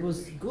 and that Very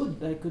was good. good.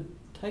 They could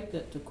take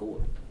that to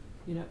court.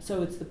 You know,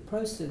 so it's the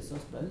process, I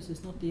suppose.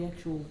 It's not the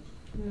actual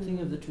thing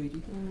of the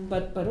treaty,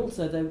 but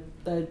also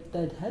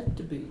they'd had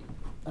to be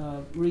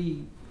what do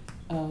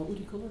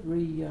you call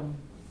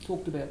it?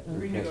 Talked about.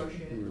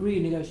 Renegotiated.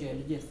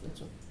 Renegotiated. Yes,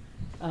 that's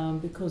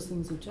right. Because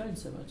things have changed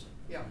so much.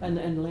 Yeah.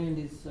 And land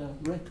is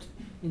wrecked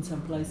in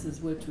some places,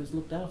 which was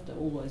looked after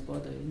always by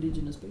the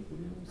indigenous people.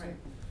 You know, so. Right.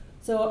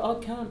 So I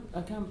can't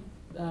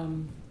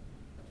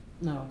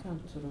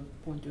sort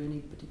of point to any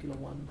particular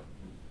one.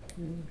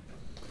 Yeah.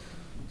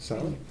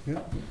 Sally?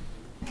 Yeah.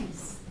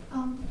 Thanks.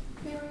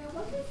 Mary, I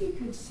wonder if you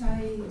could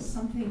say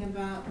something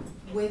about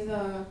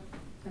whether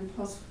and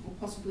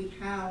possibly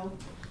how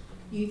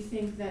you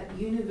think that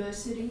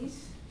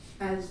universities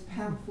as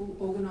powerful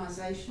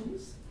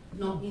organisations,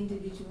 not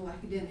individual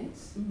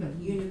academics, but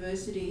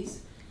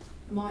universities,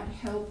 might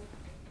help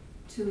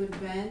to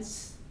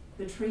advance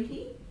the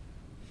treaty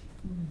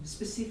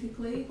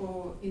specifically,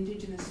 or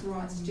Indigenous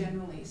rights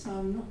generally. So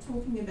I'm not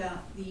talking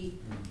about the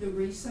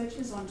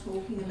researchers, I'm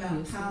talking about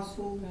Yes,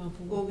 powerful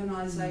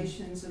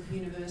organisations of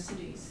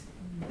universities.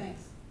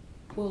 Thanks.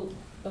 Well,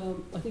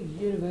 I think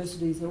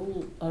universities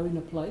are in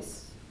a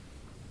place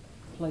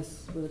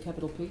with a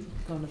capital P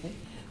kind of thing.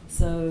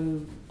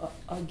 So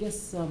I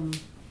guess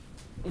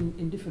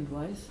in different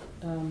ways,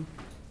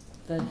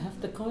 they'd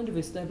have to kind of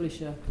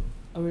establish a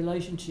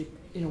relationship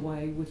in a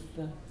way with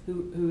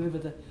whoever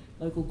the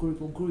local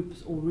group or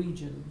groups or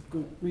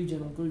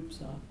regional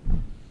groups are,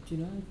 do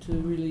you know, to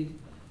really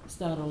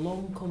start a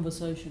long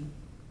conversation,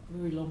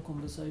 very long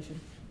conversation.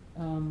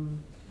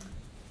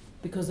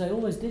 Because they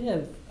always did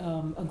have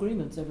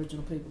agreements,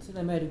 Aboriginal people. So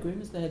they made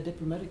agreements, they had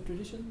diplomatic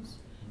traditions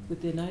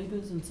with their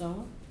neighbours and so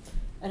on.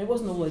 And it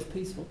wasn't always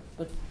peaceful,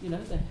 but, you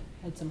know, they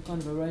had some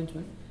kind of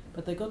arrangement.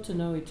 But they got to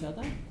know each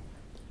other.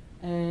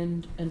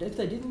 And if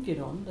they didn't get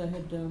on, they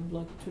had,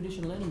 like,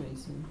 traditional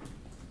enemies. And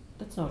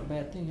that's not a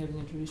bad thing, having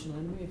a traditional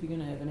enemy. If you're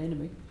going to have an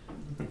enemy,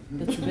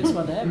 that's the best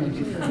one to have,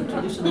 actually, is a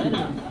traditional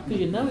enemy.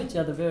 Because you know each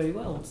other very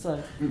well.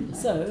 So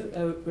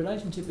a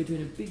relationship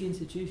between a big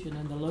institution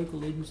and the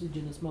local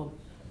indigenous mob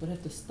would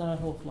have to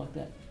start off like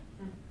that.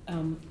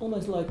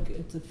 Almost like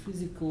it's a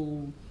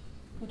physical,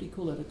 what do you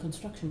call it, a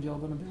construction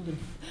job on a building.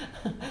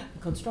 A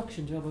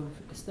construction job of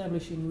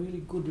establishing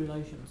really good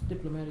relations,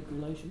 diplomatic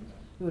relations.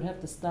 You would have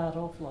to start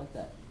off like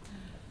that.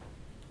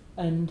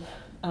 And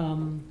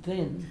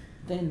then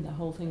the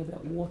whole thing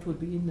about what would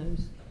be in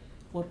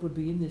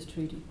this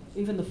treaty,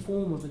 even the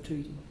form of a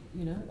treaty,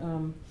 you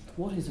know,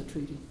 what is a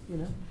treaty, you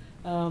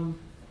know.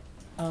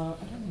 I don't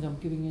think I'm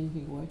giving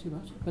anything away too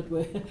much, but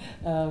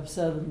we're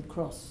Southern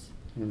Cross.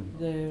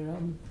 They're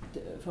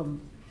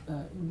from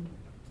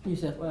New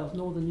South Wales,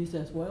 northern New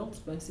South Wales,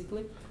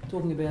 basically,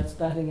 talking about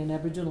starting an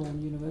Aboriginal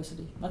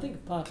university. I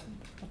think not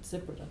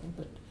separate, I think,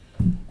 but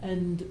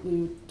and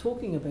we were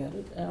talking about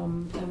it,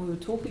 and we were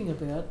talking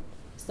about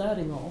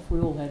starting off. We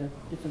all had a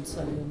different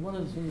say, and one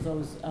of the things I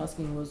was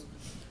asking was,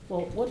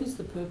 well, what is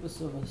the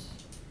purpose of us?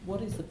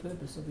 What is the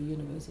purpose of a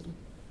university?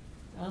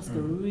 Ask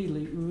a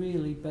really,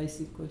 really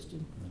basic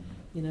question,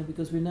 you know,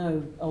 because we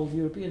know old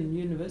European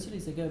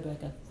universities, they go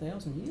back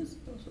 1,000 years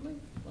or something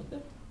like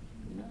that,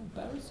 you know,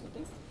 Paris, I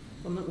think,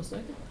 if I'm not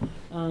mistaken.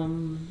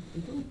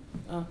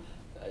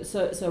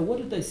 So what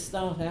did they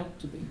start out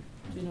to be?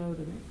 Do you know what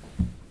I mean?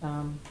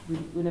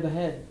 We never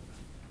had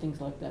things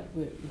like that.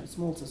 We're, you know,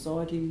 small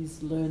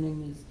societies,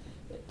 learning is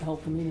whole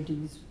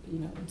communities, you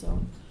know, and so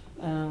on.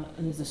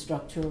 And there's a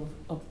structure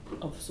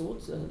of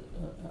sorts,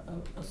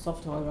 a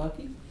soft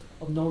hierarchy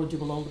of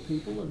knowledgeable older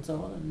people and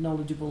so on, and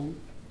knowledgeable,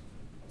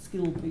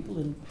 skilled people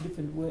in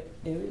different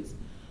areas.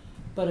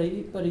 But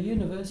a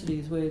university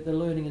is where the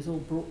learning is all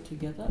brought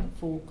together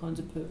for all kinds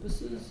of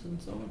purposes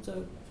and so on.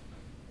 So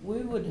we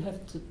would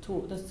have to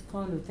talk. That's the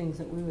kind of things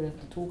that we would have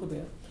to talk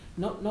about.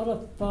 Not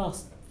a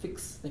fast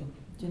fix thing.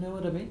 Do you know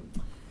what I mean?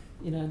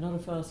 You know, not a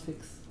fast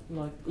fix.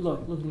 Like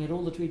looking at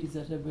all the treaties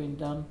that have been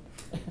done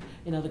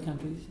in other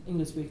countries,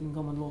 English-speaking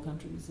common law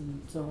countries,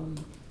 and so on.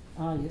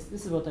 Ah, yes,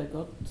 this is what they've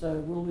got. So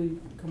will we,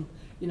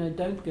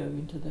 don't go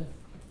into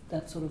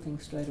that sort of thing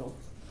straight off.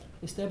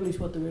 Establish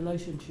what the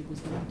relationship is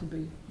going to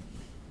be.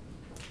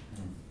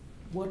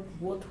 What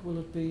will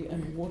it be,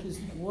 and what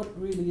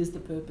really is the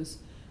purpose?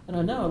 And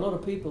I know a lot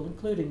of people,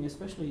 including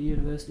especially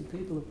university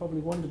people, have probably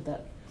wondered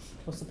that.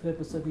 What's the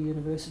purpose of a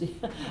university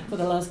for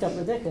the last couple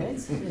of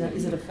decades? You know,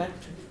 is it a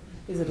factory?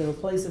 Is it a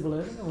place of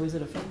learning, or is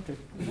it a factory?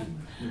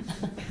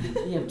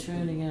 You know,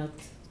 churning out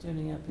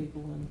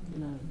people, and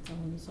and so on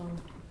and so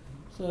on.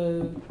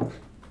 So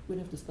we'd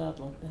have to start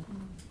like that.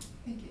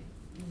 Thank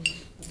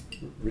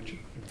you. Richard?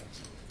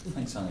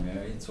 Thanks, Auntie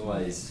Mary. It's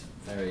always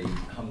very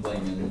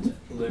humbling and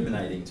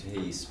illuminating to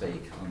hear you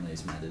speak on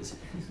these matters.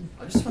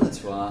 I just wanted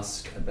to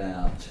ask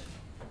about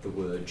the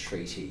word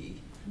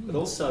treaty, but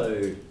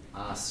also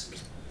ask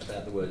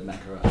about the word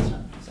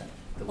makarata. Is that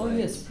the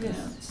way it's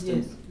pronounced?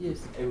 Yes.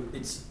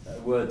 It's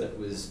a word that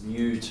was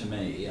new to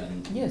me,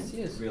 and yes.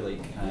 really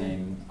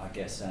came, I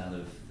guess, out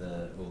of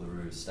the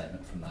Uluru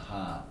Statement from the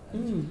Heart.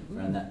 And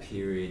around that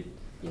period,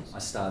 I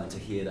started to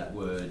hear that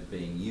word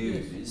being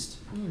used,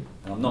 and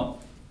I'm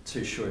not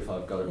too sure if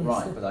I've got it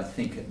right, but I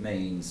think it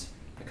means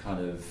a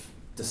kind of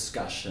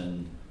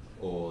discussion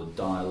or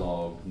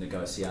dialogue,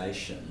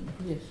 negotiation.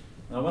 Yes.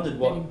 And I wondered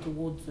what getting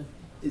towards it.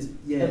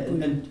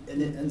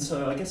 And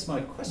so I guess my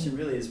question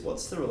really is,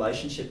 what's the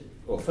relationship?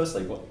 Well,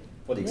 firstly,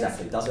 what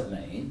exactly does it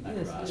mean,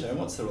 makarata, and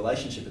what's the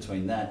relationship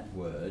between that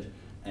word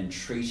and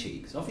treaty?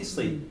 Because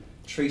obviously,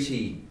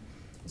 treaty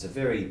is a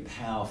very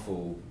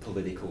powerful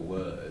political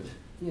word,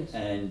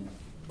 and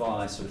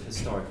by sort of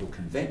historical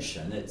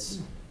convention, it's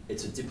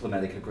a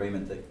diplomatic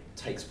agreement that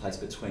takes place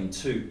between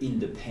two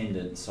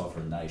independent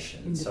sovereign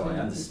nations. So I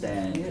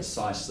understand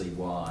precisely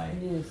why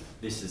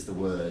this is the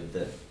word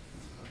that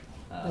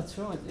that's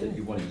right. That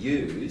you want to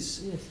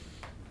use. Yes.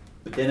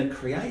 But then it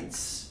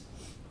creates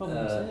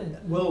problems.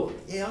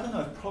 I don't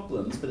know if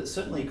problems, but it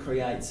certainly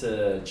creates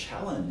a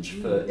challenge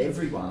for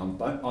everyone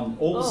on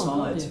all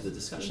sides of the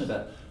discussion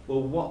about,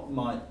 well, what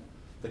might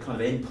the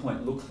kind of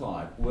endpoint look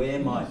like? Where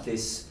might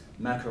this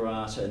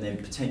makarata and then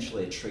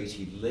potentially a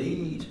treaty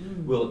lead?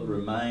 Will it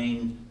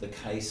remain the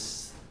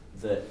case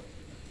that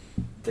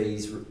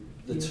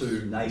the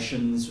two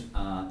nations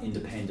are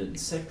independent and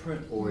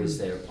separate, or is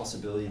there a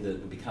possibility that it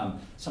will become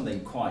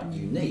something quite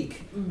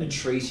unique, a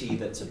treaty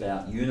that's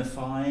about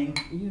unifying?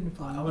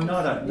 I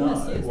don't know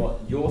what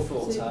your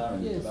thoughts are,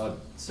 and I'd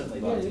certainly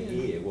like to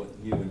hear what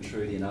you and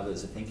Trudy and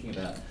others are thinking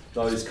about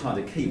those kind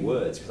of key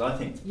words, because I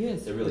think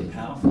they're really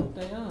powerful.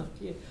 They are,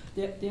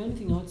 The only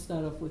thing I'd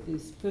start off with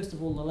is, first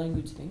of all, the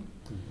language thing.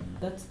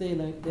 That's their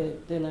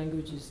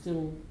language is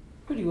still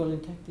pretty well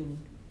intact in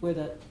where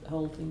that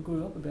whole thing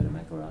grew up about a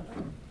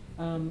makarata.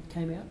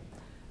 Came out.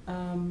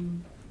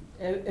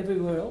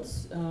 Everywhere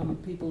else,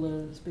 people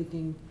are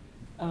speaking,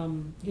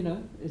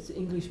 it's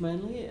English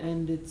mainly,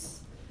 and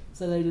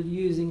so they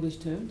use English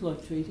terms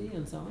like treaty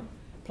and so on.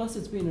 Plus,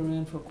 it's been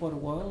around for quite a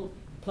while.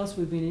 Plus,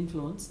 we've been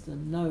influenced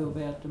and know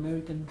about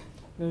American,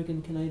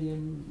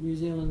 Canadian, New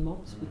Zealand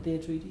mobs with their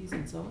treaties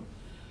and so on.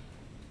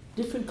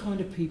 Different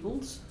kind of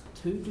peoples,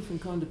 too.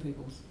 Different kind of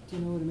peoples. Do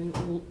you know what I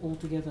mean? All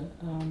together.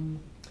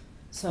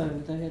 So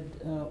they had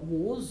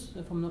wars,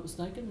 if I'm not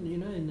mistaken,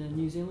 in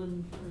New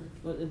Zealand,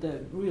 but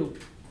the real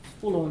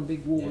full-on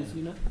big wars,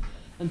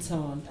 and so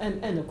on.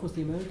 And of course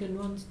the American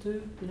ones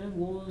too,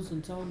 wars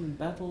and so on, and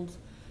battles.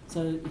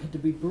 So it had to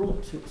be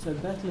brought to, so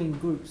battling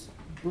groups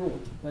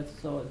brought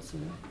both sides,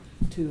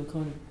 to a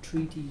kind of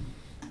treaty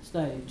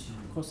stage,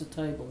 across a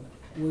table,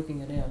 working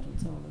it out and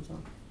so on and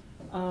so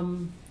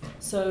on.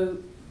 So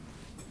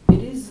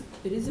it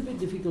is a bit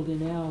difficult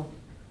in our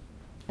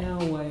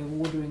way of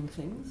ordering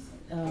things.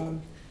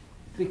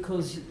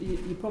 Because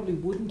you probably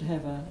wouldn't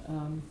have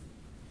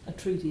a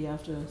treaty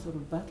after sort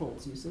of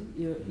battles. You see,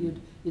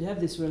 you'd have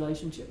this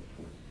relationship,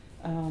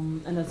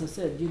 and as I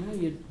said,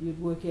 you'd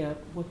work out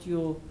what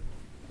your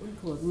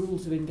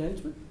rules of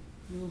engagement,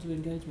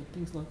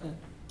 things like that.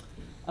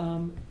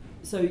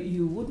 So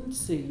you wouldn't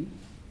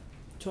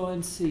try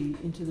and see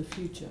into the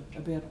future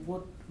about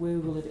where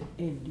will it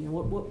end.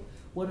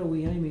 What are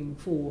we aiming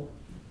for?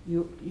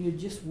 You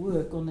just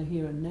work on the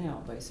here and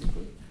now,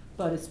 basically.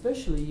 But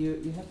especially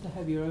you have to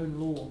have your own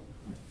law.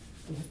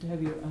 You have to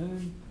have your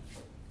own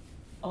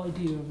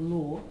idea of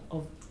law,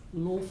 of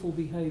lawful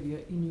behaviour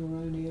in your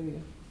own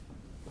area.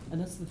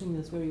 And that's the thing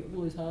that's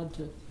always hard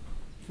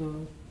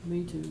for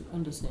me to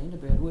understand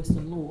about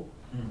Western law.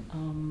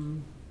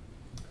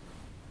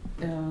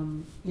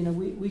 you know,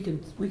 we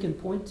can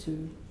point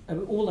to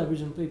all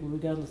Aboriginal people,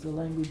 regardless of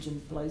language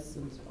and place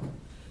and so on.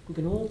 We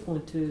can all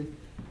point to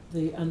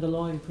the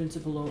underlying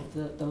principle of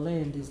the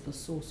land is the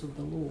source of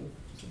the law.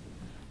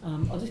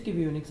 I'll just give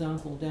you an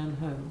example down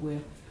home where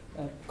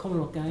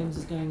Commonwealth Games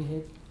is going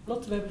ahead.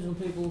 Lots of Aboriginal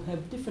people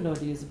have different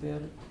ideas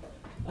about it.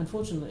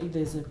 Unfortunately,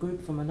 there's a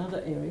group from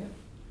another area,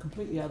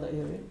 completely other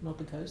area, not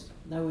the coast,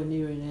 nowhere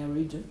near in our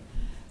region,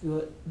 who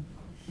are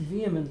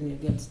vehemently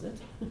against it.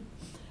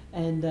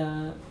 And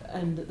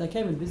they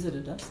came and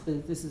visited us.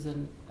 This is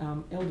an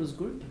elders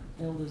group,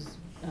 elders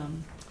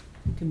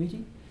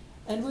committee.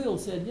 And we all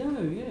said, yeah,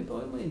 by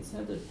all means,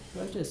 have the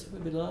protest.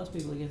 We'll be the last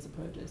people against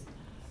the protest.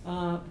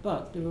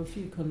 But there were a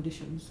few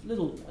conditions,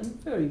 little and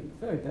very,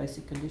 very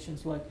basic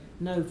conditions, like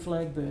no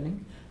flag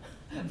burning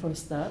for a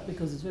start,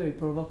 because it's very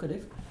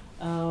provocative.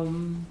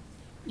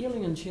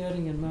 Yelling and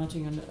shouting and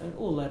marching and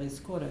all that is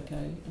quite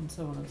okay, and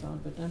so on and so on,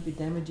 but don't be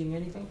damaging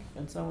anything,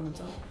 and so on and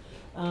so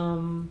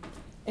on.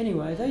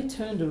 Anyway, they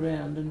turned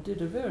around and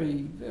did a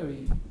very,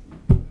 very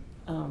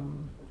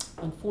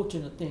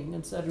unfortunate thing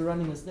and started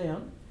running us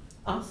down.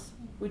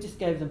 We just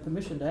gave them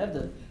permission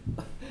to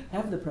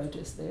have the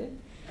protest there.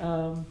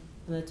 And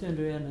they turned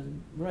around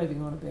and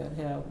raving on about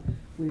how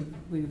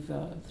we've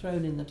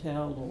thrown in the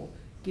towel or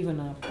given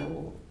up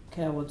or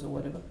cowards or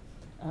whatever.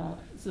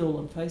 It's all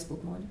on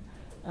Facebook, mind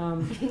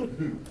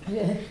you.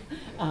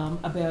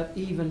 About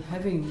even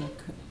having the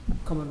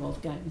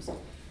Commonwealth Games.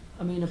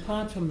 I mean,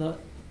 apart from the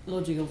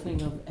logical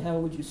thing of how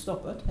would you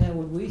stop it, how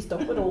would we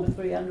stop it, all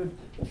 300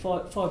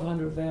 or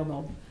 500 of our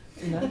mob.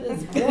 You know,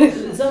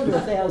 there's under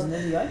 1,000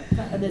 anyway,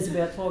 and there's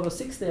about 5,000 or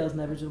 6,000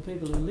 Aboriginal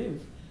people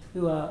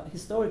who are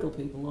historical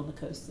people on the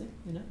coast there,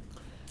 you know.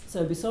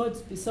 So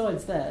besides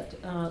that,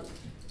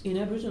 in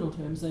Aboriginal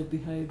terms, they've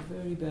behaved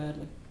very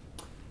badly.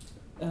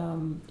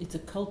 It's a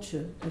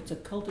culture, it's a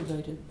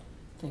cultivated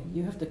thing.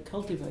 You have to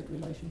cultivate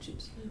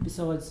relationships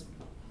besides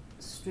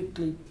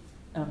strictly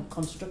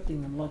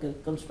constructing them like a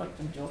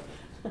construction job.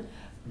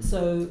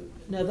 So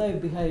now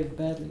they've behaved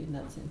badly in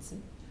that sense.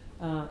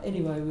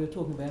 Anyway, we were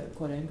talking about it,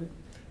 quite angry.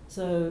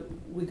 So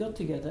we got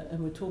together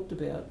and we talked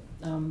about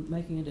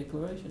making a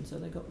declaration. So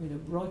they got me to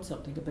write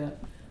something about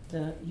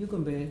the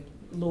Yugambeh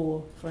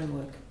law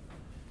framework,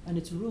 and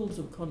it's rules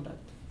of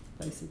conduct,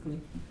 basically.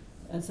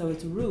 And so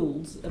it's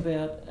rules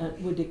about,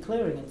 we're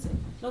declaring it,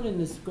 not in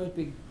this great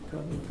big,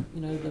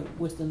 you know, the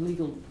Western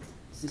legal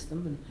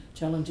system and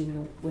challenging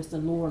the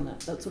Western law and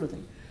that sort of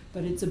thing.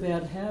 But it's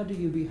about how do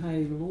you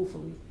behave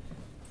lawfully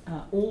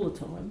all the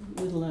time,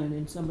 let alone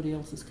in somebody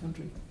else's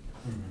country.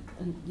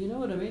 Mm-hmm. And you know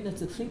what I mean?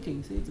 That's a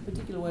thinking. See, it's a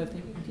particular way of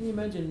thinking. Can you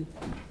imagine?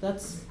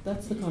 That's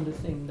the kind of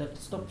thing that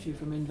stops you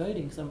from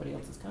invading somebody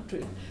else's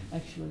country,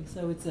 actually.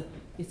 So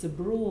it's a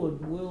broad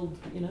world,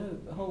 you know,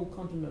 a whole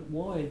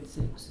continent-wide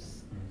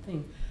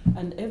thing,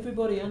 and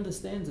everybody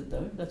understands it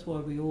though. That's why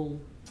we all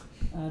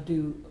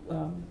do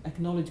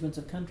acknowledgements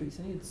of countries.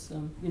 See, it's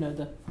you know,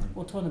 the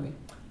autonomy.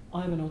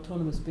 I'm an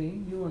autonomous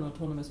being. You're an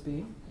autonomous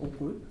being or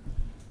group,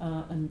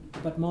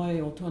 but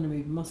my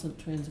autonomy mustn't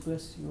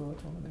transgress your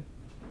autonomy.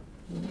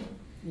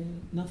 Yeah,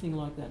 nothing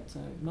like that, so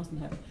it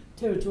mustn't happen.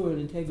 Territorial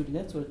integrity,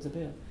 that's what it's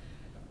about.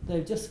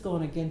 They've just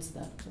gone against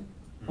that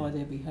by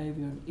their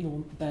behaviour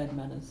and bad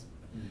manners.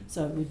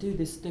 So we do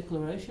this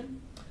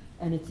declaration,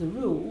 and it's the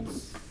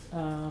rules,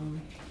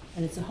 and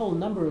it's a whole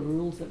number of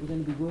rules that we're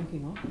going to be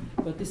working on,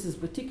 but this is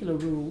particular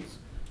rules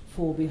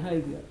for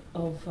behaviour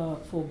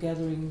for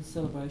gatherings,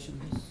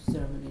 celebrations,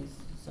 ceremonies,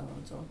 so on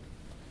and so on.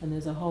 And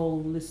there's a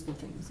whole list of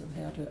things of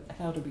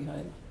how to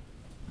behave.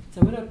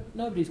 So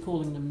nobody's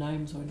calling them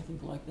names or anything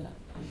like that,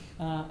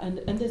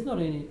 and there's not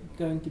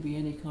going to be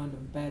any kind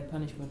of bad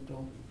punishment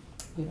or,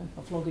 you know,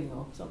 a flogging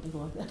or something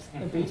like that,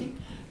 a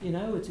beating, you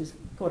know, which is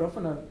quite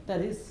often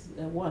that is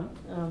one.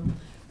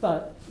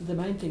 But the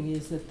main thing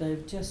is that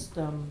they've just,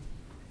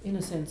 in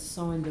a sense,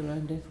 signed their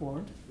own death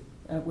warrant.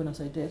 When I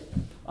say death,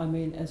 I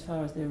mean as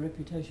far as their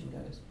reputation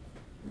goes.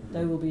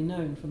 They will be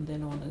known from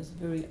then on as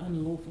very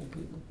unlawful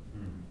people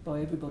by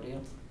everybody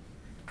else.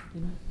 You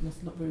know, and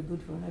that's not very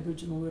good for an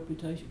Aboriginal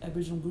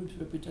group's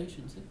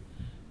reputation. See?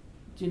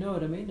 Do you know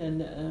what I mean?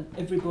 And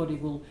everybody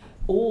will,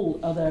 all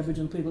other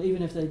Aboriginal people,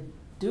 even if they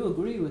do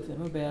agree with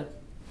them about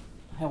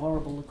how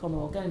horrible the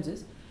Commonwealth Games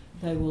is,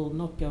 they will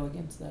not go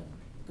against that,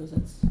 because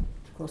that's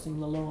crossing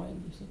the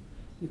line. You see,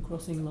 you're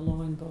crossing the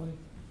line by,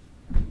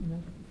 you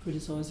know,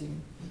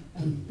 criticising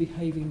and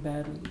behaving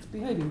badly. It's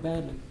behaving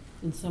badly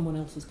in someone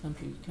else's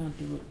country. You can't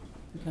do it.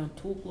 You can't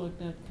talk like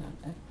that. Can't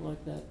act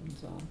like that, and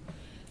so on.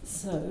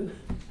 So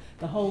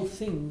the whole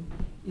thing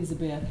is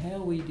about how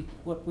we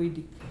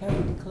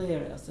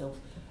declare ourselves.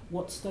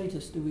 What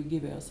status do we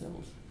give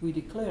ourselves? We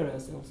declare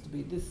ourselves to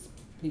be this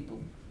people.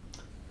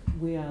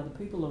 We are the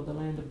people of the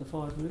land of the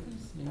 5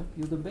 rivers. You know,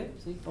 Yugambeh,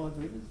 see, 5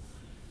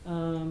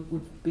 rivers.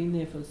 We've been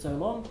there for so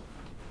long.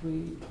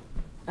 We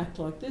act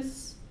like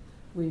this.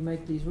 We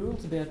make these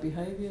rules about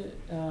behaviour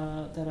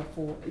that are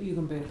for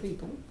Yugambeh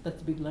people. That's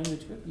the big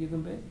language group,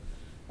 Yugambeh.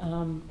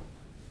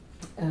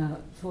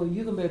 For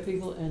Yugambeh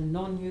people and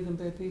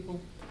non-Yugambeh people,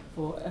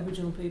 for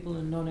Aboriginal people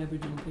and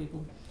non-Aboriginal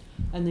people.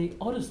 And the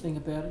oddest thing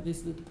about it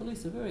is that the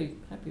police are very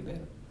happy about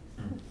it.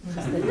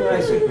 This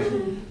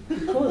declaration.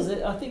 Because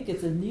I think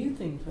it's a new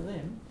thing for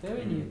them,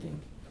 very new thing,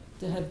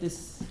 to have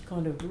this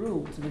kind of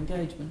rules of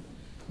engagement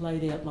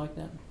laid out like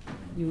that.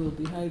 You will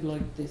behave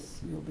like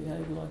this, you'll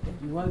behave like that,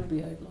 you won't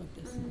behave like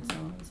this, and so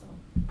on and so on.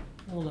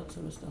 All that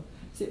sort of stuff.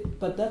 See,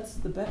 but that's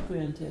the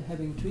background to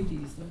having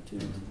treaties though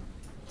too.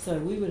 So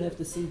we would have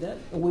to see that,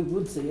 or we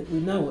would see it, we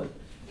know it,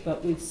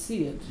 but we'd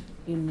see it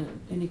in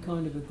any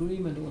kind of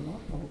agreement or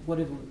not, or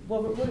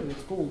whatever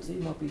it's called.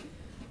 See,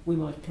 we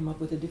might come up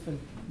with a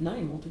different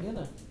name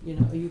altogether, you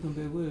know, a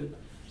Yugambeh word.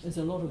 There's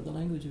a lot of the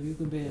language of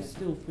Yugambeh is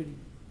still pretty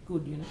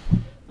good, you know.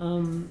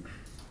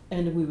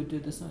 And we would do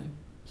the same.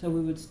 So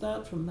we would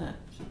start from that,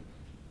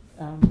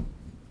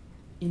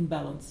 in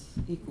balance,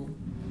 equal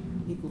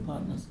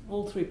partners.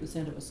 All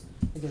 3% of us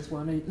against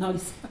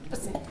 97%.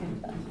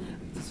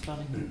 It's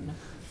funny, you know.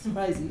 It's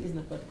crazy, isn't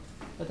it?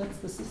 But that's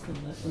the system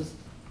that was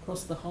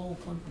across the whole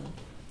continent.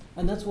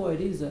 And that's why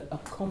it is a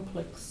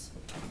complex,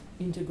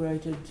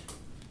 integrated,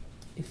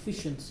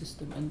 efficient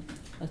system. And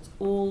that's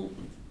all,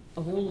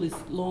 of all this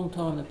long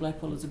time that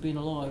blackfellas have been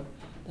alive,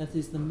 that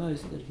is the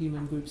most that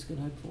human groups can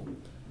hope for.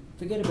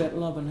 Forget about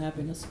love and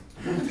happiness.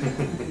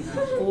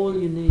 All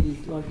you need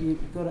is, like,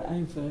 you've got to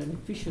aim for an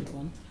efficient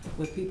one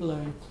where people are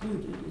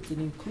included. It's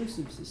an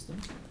inclusive system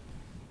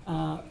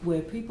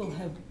where people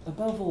have,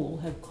 above all,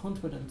 have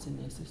confidence in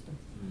their system.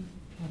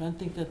 I don't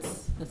think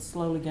that's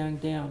slowly going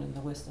down in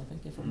the West, I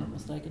think, if I'm not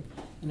mistaken,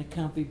 and it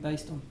can't be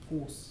based on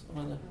force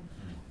either.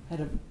 Had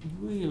a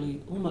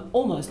really,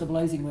 almost a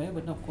blazing row,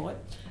 but not quite,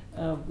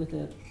 with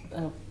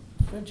a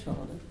French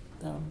fellow,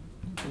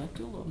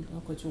 intellectual, I'm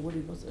not quite sure what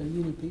he was, a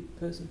uni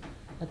person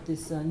at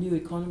this new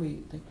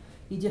economy thing.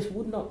 He just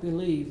would not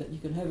believe that you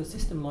could have a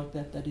system like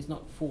that that is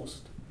not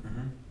forced.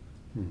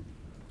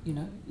 You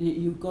know,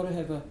 you've got to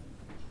have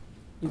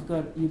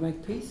you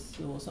make peace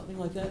or something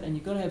like that, and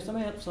you've got to have some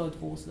outside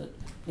force that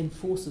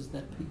enforces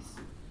that peace.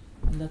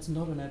 And that's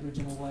not an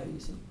Aboriginal way, you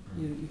see.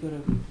 You've got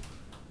to,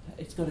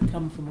 it's got to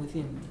come from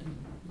within.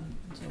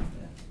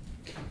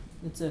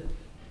 And so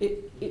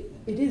it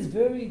is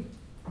very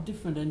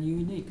different and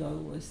unique, I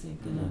always think.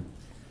 You know,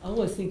 I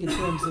always think in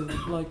terms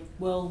of like,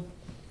 well,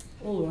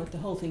 all right, the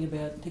whole thing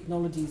about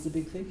technology is a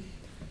big thing,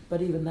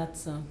 but even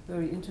that's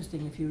very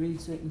interesting if you read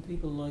certain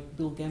people like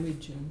Bill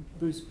Gammage and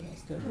Bruce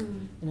Pascoe,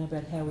 you know,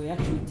 about how we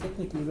actually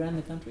technically ran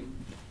the country.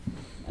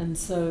 And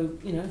so,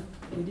 you know,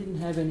 we didn't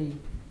have any,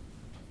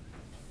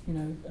 you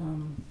know,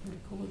 what do you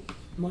call it,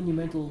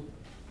 monumental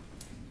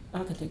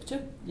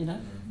architecture, you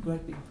know,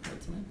 great big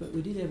plates, you know, but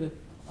we did have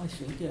I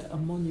think, a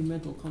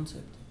monumental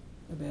concept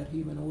about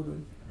human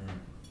ordering.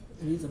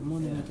 It is a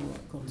monumental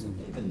concept.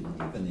 Even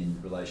in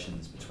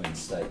relations between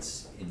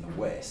states in the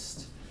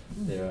West,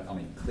 there are, I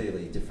mean,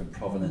 clearly different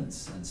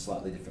provenance and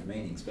slightly different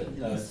meanings, but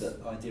you know, the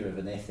idea of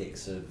an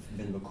ethics of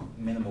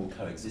minimal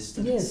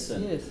coexistence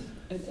and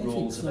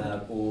rules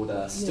about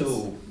order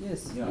still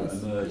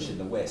emerge in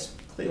the West,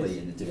 clearly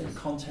in a different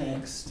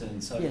context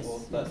and so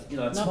forth. But you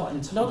know, it's not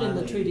entirely in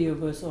the Treaty of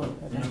Versailles.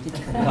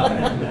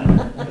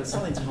 but it's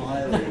not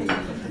entirely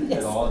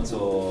at odds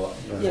or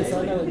I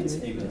know it's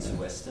even to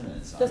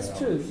Westerners. That's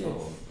true.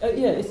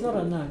 Yes. It's not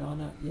unknown. I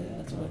know. Yeah,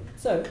 that's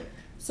right.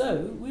 So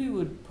we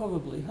would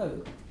probably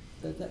hope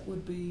that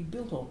would be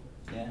built on.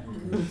 Yeah.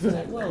 We would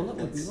say, well, that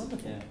would be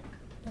wonderful. Yeah.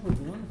 That would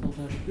be wonderful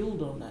to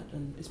build on that,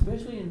 and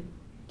especially in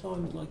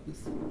times like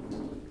this,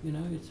 you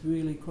know, it's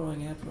really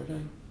crying out for it,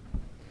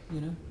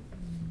 you know.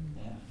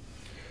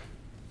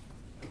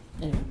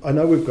 Anyway. I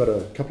know we've got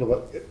a couple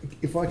of.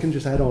 If I can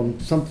just add on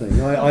something,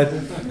 this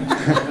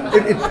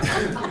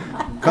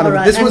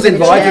was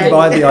invited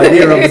by the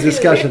idea of a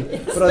discussion,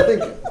 but I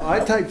think I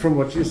take from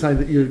what you're saying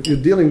that you're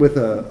dealing with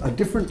a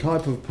different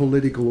type of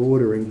political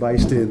ordering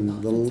based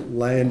in the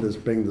land as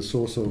being the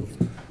source of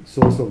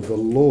the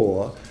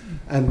law,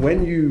 and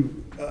when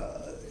you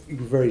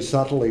very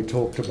subtly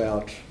talked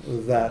about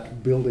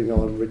that, building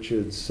on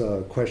Richard's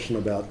question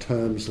about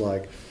terms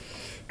like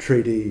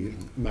treaty,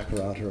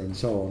 Makarrata and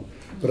so on.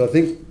 But I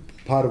think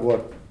part of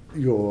what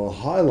you're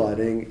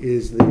highlighting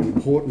is the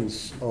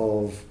importance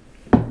of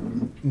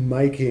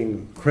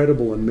making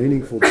credible and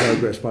meaningful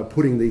progress by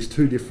putting these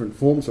two different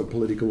forms of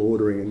political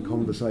ordering in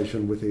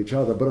conversation with each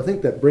other. But I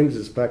think that brings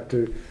us back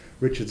to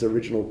Richard's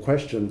original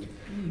question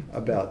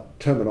about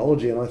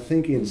terminology. And I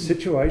think in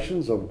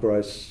situations of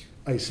gross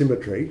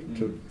asymmetry,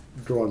 to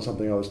draw on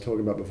something I was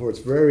talking about before, it's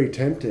very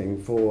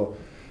tempting for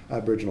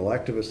Aboriginal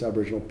activists,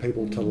 Aboriginal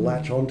people to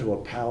latch onto a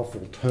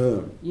powerful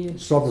term.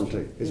 Yes,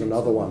 sovereignty is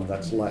another one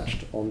that's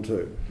latched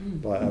onto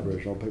by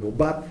Aboriginal people.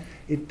 But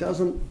it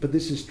doesn't, but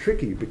this is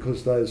tricky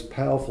because those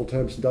powerful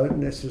terms don't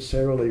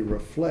necessarily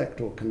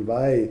reflect or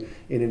convey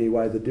in any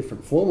way the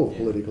different form of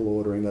political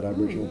ordering that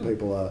Aboriginal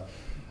people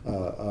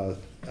are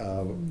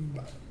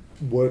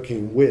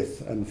working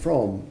with and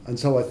from. And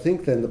so I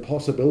think then the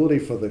possibility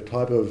for the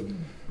type of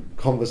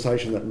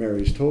conversation that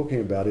Mary's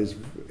talking about is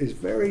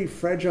very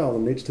fragile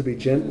and needs to be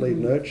gently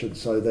nurtured,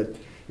 so that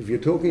if you're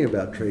talking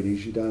about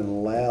treaties, you don't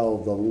allow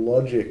the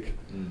logic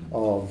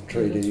of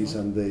treaties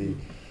and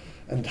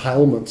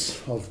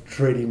entailments of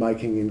treaty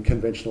making in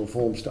conventional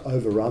forms to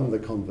overrun the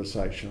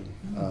conversation.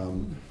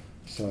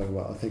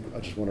 So I think I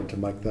just wanted to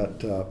make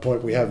that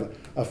point. We have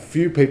a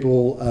few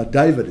people.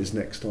 David is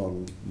next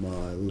on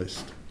my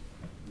list.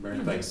 Mary,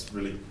 thanks.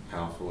 Really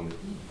powerful and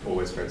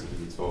always great to hear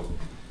you talk.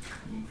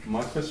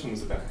 My question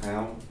was about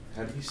how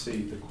do you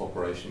see the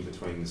cooperation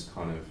between this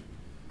kind of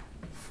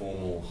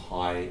formal,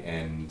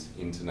 high-end,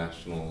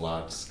 international,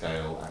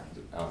 large-scale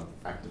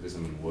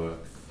activism and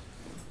work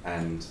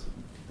and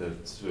the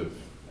sort of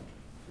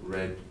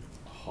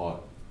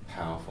red-hot,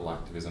 powerful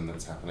activism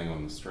that's happening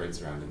on the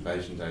streets around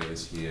Invasion Day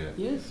this year?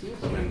 Yes.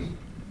 When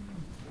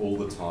all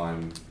the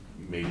time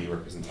media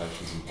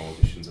representations and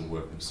politicians are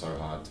working so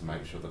hard to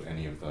make sure that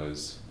any of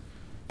those,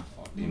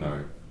 you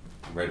know,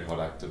 red-hot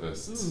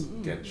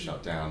activists get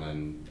shut down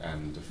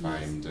and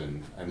defamed,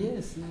 and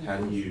how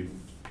do you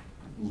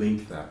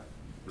link that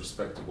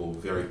respectable,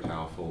 very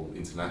powerful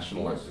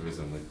international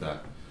activism with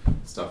that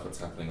stuff that's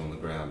happening on the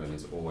ground and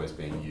is always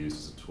being used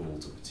as a tool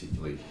to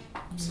particularly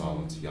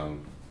silence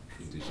young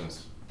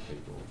Indigenous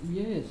people?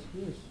 Yes.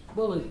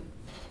 Well,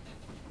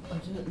 I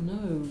don't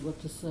know what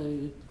to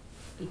say.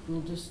 It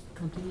will just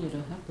continue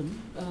to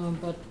happen.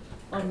 But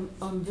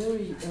I'm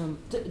very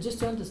just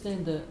to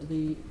understand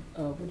the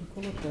what do you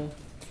call it,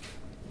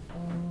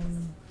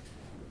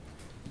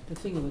 the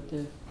thing of it,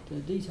 the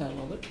detail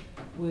of it.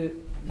 We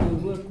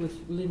work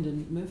with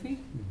Lyndon Murphy.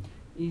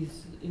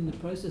 He's in the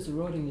process of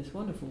writing this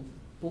wonderful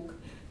book,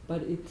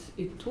 but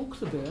it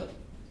talks about.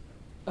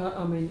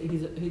 I mean,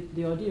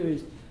 the idea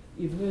is,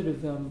 you've heard of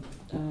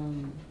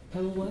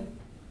Pemulwuy.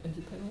 Is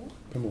it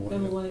Pemulwuy?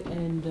 Pemulwuy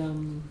and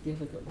the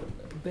other guy,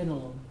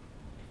 Bennelong,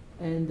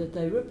 and that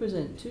they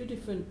represent two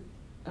different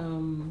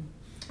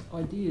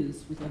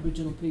ideas with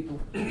Aboriginal people.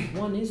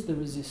 One is the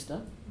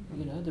resistor,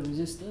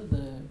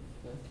 the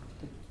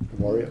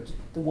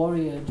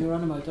warrior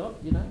Geronimo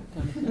type, kind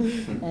of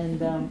thing,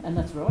 and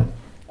that's right.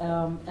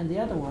 And the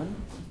other one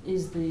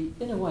is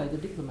in a way, the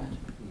diplomat.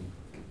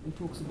 He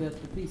talks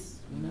about the peace,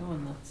 and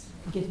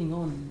the getting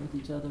on with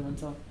each other and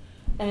so on.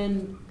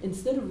 And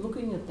instead of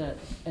looking at that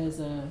as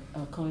a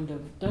kind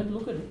of, don't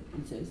look at it,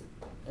 he says,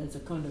 as a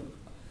kind of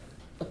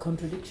a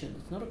contradiction.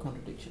 It's not a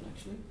contradiction,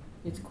 actually.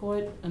 It's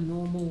quite a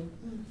normal,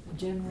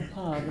 general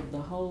part of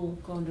the whole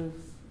kind of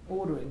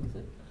ordering.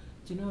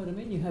 Do you know what I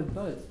mean? You have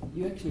both.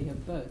 You actually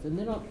have both. And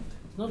it's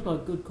not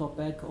like good cop,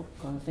 bad cop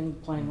kind of thing,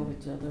 playing off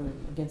each other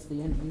against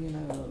the enemy,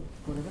 or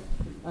whatever.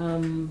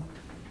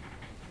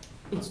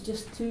 It's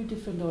just two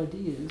different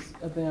ideas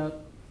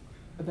about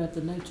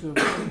the nature of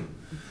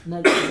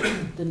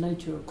the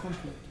nature of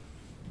conflict,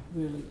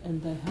 really,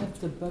 and they have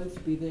to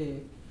both be there.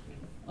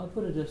 I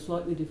put it a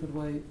slightly different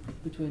way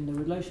between the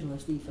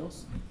relationalist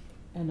ethos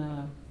and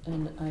a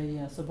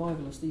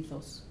survivalist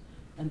ethos,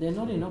 and they're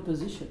not in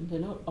opposition. They're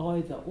not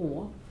either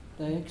or.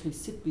 They actually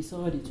sit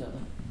beside each other.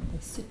 They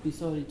sit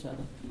beside each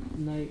other,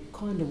 and they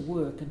kind of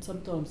work. And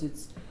sometimes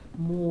it's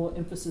more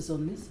emphasis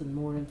on this and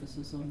more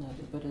emphasis on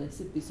that, but they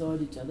sit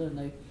beside each other and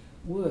they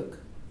work.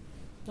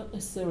 Not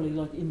necessarily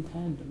like in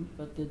tandem,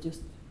 but they're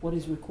just what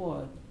is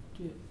required.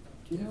 Do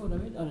you know what I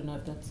mean? I don't know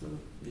if that's sort of.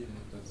 Yeah,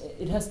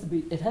 it has to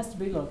be. It has to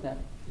be like that.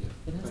 Yeah,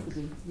 it has to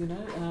be.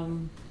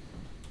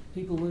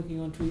 People working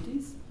on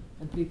treaties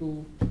and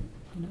people,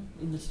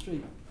 in the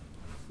street.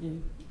 Yeah.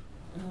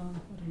 I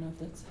don't know if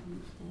that's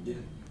useful.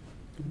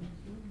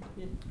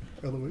 Yeah.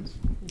 Eloise?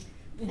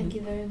 Thank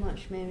you very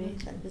much, Mary.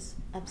 That was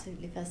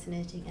absolutely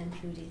fascinating, and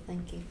Trudy,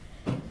 thank you.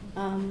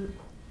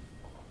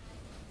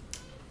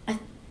 I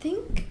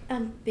think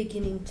I'm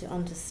beginning to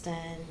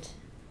understand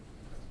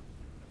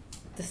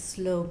the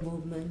slow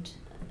movement,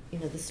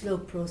 the slow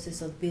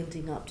process of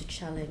building up to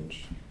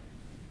challenge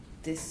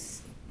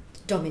this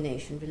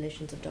domination,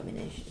 relations of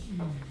domination.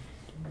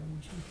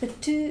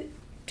 But to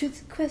the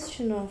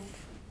question of,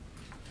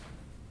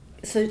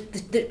 so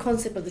the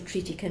concept of the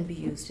treaty can be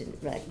used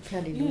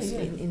fairly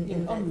loosely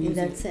in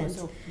that sense.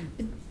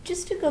 But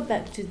just to go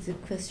back to the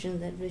question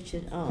that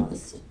Richard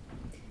asked,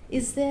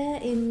 is there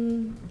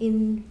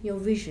in your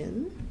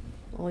vision,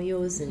 or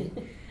yours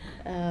and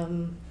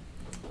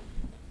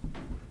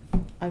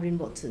Irene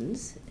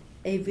Watson's,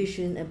 a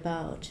vision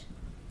about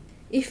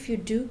if you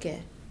do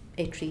get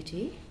a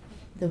treaty,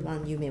 the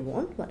one you may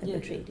want, whatever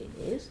treaty it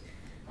is,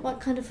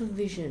 what kind of a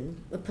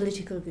vision, a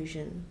political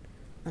vision,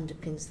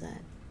 underpins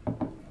that?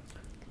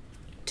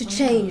 To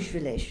change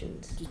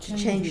relations, to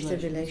change the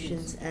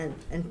relations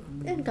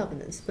and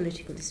governance,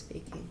 politically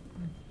speaking.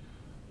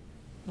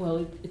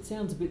 Well, it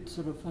sounds a bit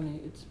sort of funny.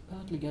 It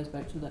partly goes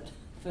back to that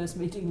first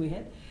meeting we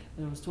had,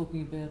 and I was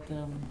talking about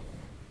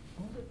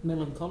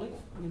melancholy.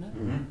 I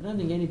don't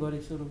think anybody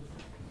I thought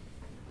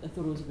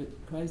it was a bit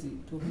crazy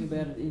talking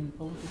about it in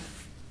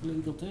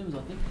legal terms,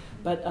 I think.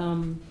 But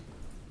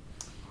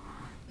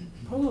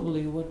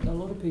probably what a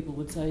lot of people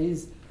would say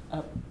is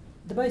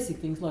the basic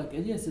things like,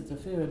 yes, it's a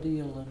fairer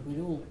deal and we'd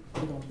all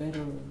get on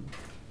better,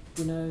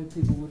 and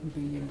people wouldn't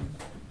be in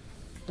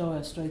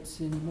dire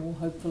straits anymore,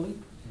 hopefully.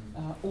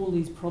 All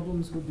these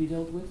problems would be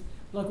dealt with,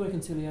 like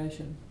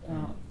reconciliation.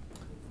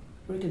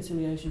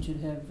 Reconciliation should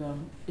have,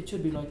 it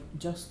should be like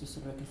justice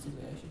and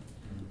reconciliation.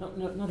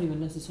 not even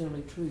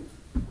necessarily truth,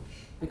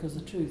 because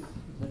the truth is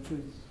the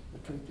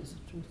truth is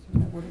the truth. You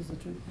know, what is the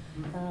truth?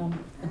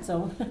 And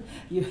so on.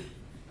 You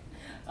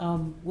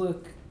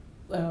work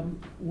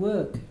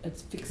at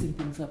fixing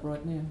things up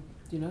right now.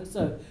 You know,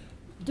 so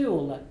do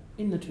all that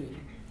in the treaty.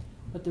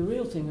 But the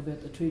real thing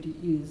about the treaty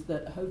is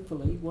that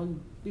hopefully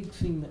one big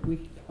thing that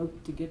we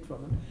hope to get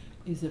from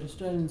it is that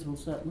Australians will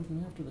start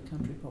looking after the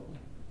country properly.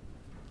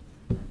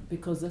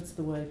 Because that's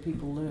the way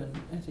people learn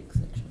ethics,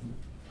 actually.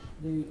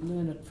 They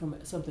learn it from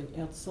something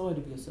outside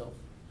of yourself.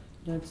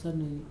 You don't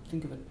suddenly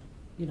think of it,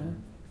 you know,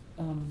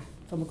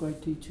 from a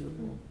great teacher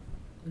or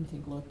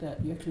anything like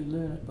that. You actually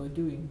learn it by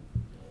doing.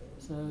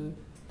 So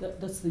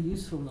that's the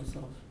usefulness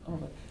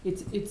of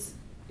it.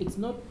 It's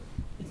not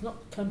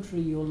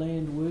country or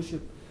land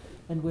worship,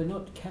 and we're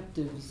not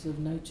captives of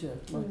nature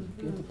like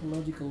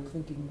anthropological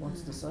thinking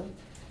wants to say.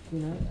 You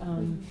know,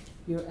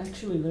 you're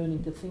actually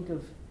learning to think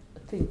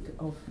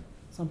of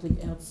something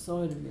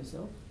outside of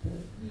yourself,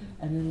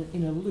 and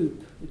in a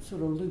loop, it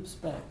sort of loops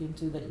back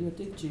into that you're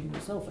teaching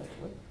yourself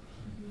actually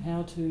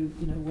how to,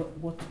 you know,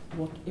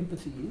 what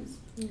empathy is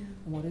and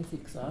what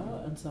ethics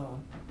are and so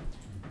on.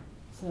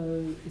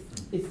 So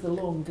it's the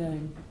long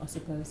game, I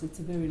suppose. It's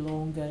a very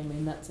long game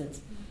in that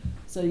sense.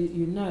 So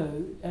you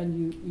know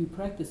and you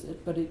practice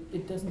it, but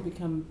it doesn't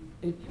become,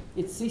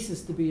 it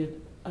ceases to be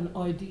an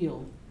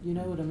ideal, you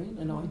know what I mean?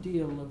 An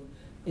ideal of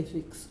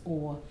ethics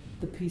or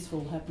the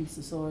peaceful, happy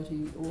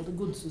society or the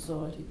good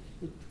society.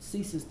 It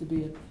ceases to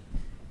be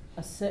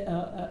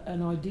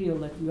an ideal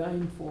that you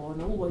aim for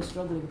and always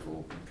struggling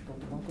for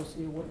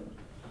democracy or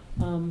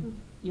whatever.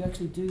 You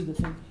actually do the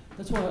thing.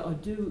 That's why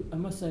I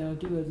must say I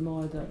do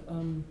admire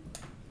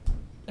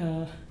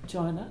the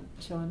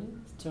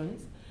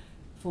Chinese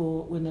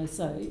for when they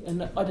say,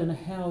 and I don't know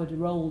how it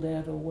rolled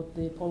out or what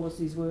their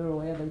policies were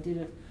or how they did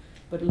it,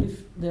 but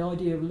the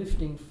idea of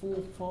lifting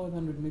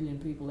 500 million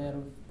people out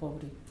of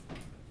poverty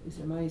is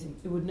amazing.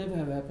 It would never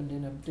have happened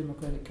in a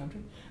democratic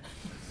country.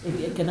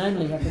 It can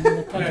only happen in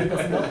a country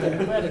that's not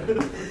democratic.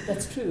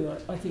 That's true,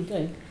 I think,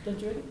 don't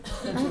you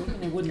reckon?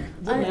 It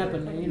wouldn't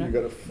happen, you know. You've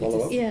got to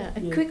follow up. Yeah,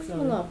 a quick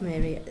follow-up,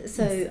 Mary.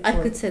 So I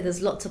could say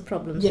there's lots of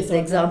problems with the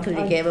example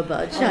you gave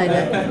about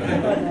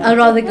China. I'd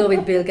rather go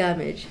with Bill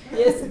Gammage.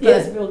 Yes,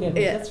 Bill Gammage,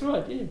 that's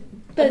right, yeah.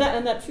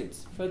 And that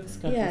fits for this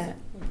country. Yeah.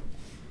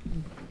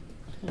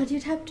 But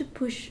you'd have to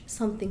push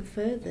something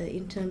further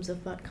in terms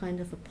of what kind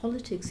of a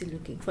politics you're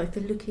looking for. If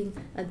you're looking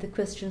at the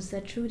questions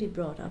that Trudy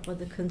brought up, or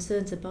the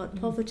concerns about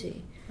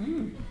poverty.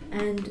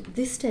 And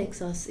this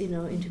takes us, you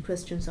know, into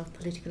questions of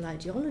political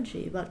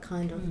ideology. What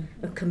kind of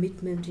a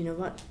commitment, you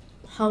know,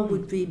 how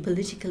would we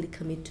politically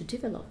commit to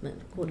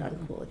development, quote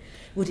unquote?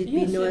 Would it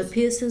be Noah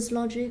Pearson's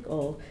logic,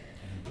 or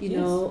you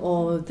know,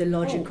 or the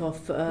logic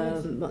of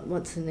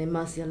what's her name,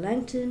 Marcia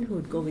Langton, who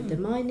would go with the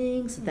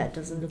mining, so that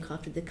doesn't look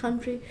after the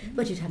country,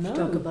 but you'd have to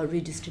talk about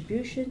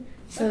redistribution.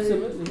 So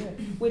absolutely, yeah.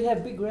 We'd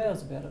have big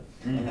rows about it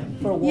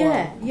for a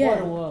while, quite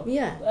a while.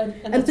 Yeah,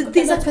 and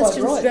these are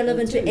questions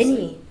relevant to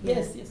any.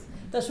 Yes,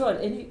 that's right.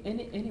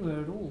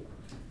 Anywhere at all.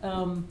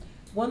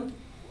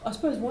 I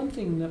suppose one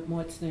thing that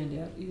might stand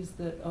out is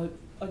that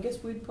I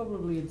guess we'd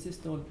probably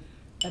insist on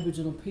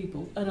Aboriginal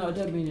people, and I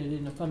don't mean it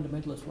in a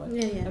fundamentalist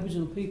way,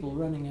 Aboriginal people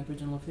running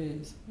Aboriginal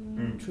affairs,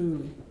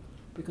 truly,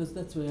 because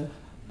that's where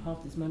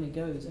half this money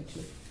goes,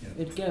 actually.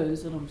 It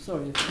goes, and I'm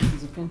sorry if this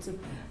is offensive,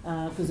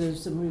 because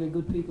there's some really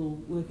good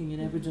people working in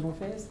Aboriginal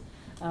affairs.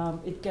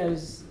 It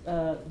goes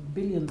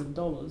billions of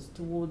dollars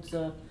towards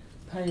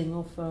paying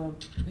off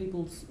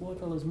people's white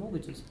fellas'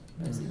 mortgages,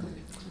 basically.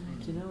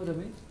 Do you know what I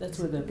mean? That's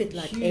where the a bit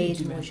like huge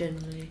aid amount. more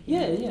generally.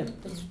 Yeah,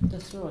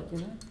 that's right.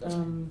 You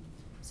know.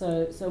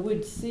 So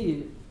we'd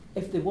see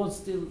if there was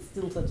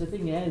still such a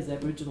thing as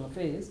Aboriginal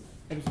affairs,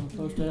 Aboriginal and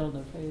Torres Strait Islander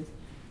affairs,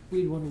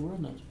 we'd want to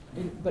run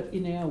it, but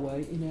in our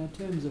way, in our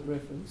terms of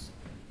reference,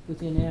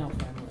 within our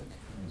framework.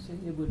 See,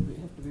 it would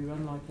have to be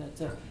run like that.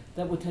 So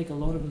that would take a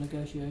lot of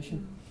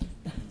negotiation.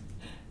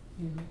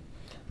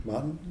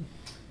 Martin?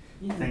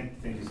 Yeah.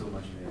 Thank you so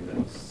much, Mary. That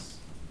was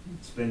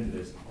splendid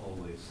as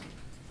always.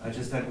 I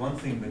just had one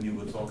thing when you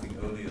were talking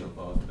earlier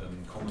about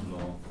common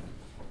law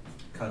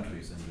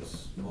countries and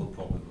this whole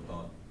problem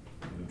about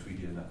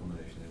treaty and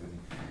accommodation and everything.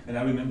 And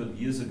I remember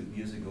years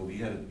ago,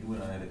 you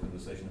and I had a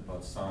conversation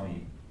about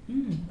Sami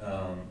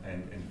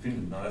and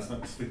Finland. Now that's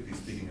not strictly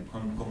speaking a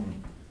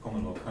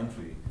common law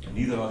country, and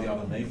neither are the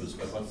other neighbors.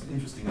 But what's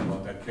interesting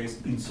about that case,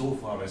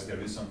 insofar as there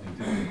is something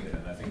different there,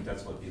 and I think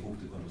that's what we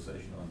hooked the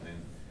conversation on then,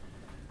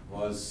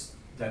 was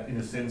that in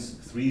a sense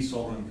 3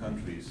 sovereign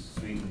countries,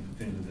 Sweden,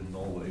 Finland and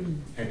Norway,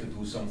 had to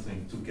do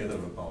something together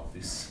about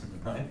this,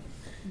 right?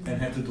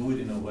 And had to do it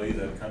in a way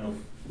that kind of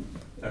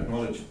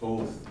acknowledged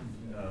both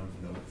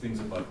things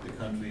about the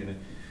country,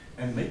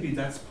 and maybe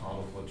that's part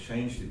of what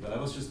changed it. But I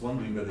was just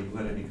wondering whether you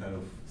had any kind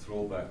of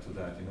throwback to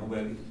that,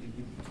 where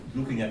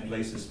looking at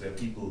places where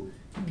people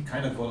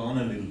kind of got on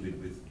a little bit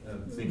with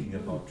thinking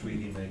about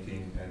treaty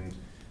making and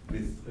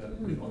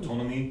with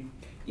autonomy,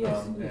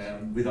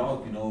 and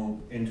without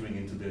entering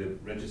into the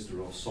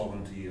register of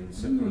sovereignty and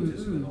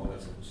separatism and all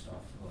that sort of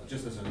stuff.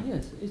 Just as a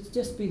it's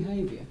just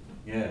behaviour.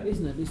 Yeah.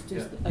 isn't it? It's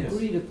just Yeah. Yes.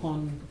 agreed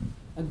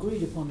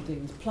upon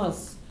things.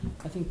 Plus,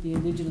 I think the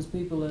indigenous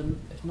people are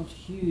not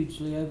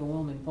hugely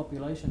overwhelming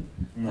population,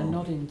 No. and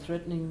not in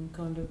threatening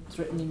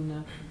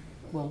the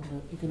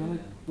economic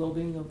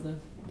well-being of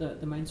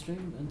the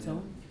mainstream and so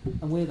on.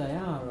 And where they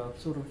are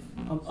sort of,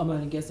 I'm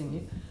only guessing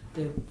here,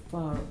 they're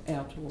far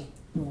out or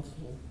north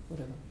or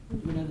whatever.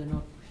 You know, they're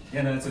not.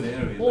 Yeah, no, it's an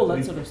area. All but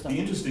that sort of stuff. The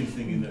interesting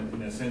thing,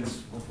 in a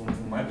sense,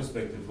 from my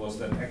perspective, was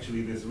that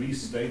actually the 3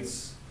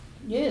 states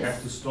Yes.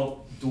 have to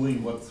stop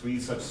doing what 3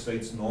 such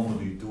states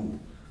normally do.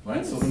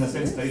 Right? So in a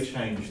sense, they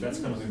change. That's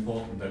kind of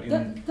important. That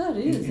in That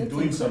in is. That's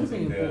doing incredibly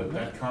something there, important.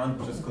 that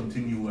can't just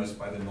continue as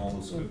by the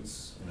normal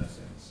scripts, in a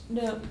sense.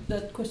 Now,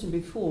 that question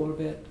before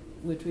about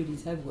where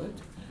treaties have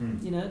worked,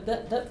 you know,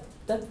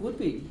 that would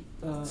be.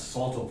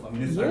 Sort of. I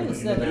mean, it's,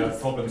 Yes, there that are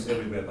is. problems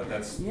everywhere, but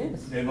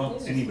they're not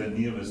yes. anywhere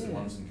near as the Yeah.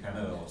 ones in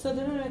Canada. Or So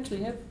they don't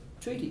actually have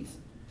treaties.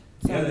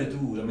 yeah, they do.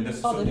 I mean, there's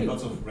Oh, they certainly do.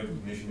 lots of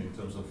recognition in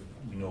terms of,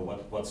 you know,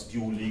 what's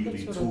due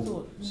legally That's what I to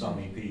thought, yeah.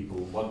 Sami people,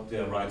 what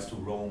their rights to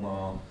roam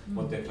are,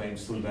 what their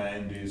claims to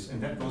land is,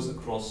 and that goes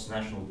across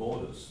national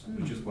borders,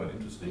 which is quite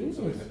interesting.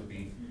 So it Yes. had to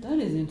be. That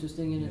is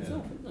interesting in Yeah.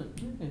 itself, isn't it?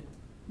 Yeah.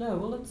 No,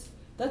 well,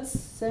 that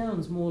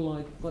sounds more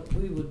like what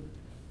we would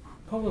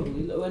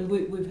probably, and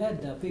we've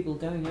had people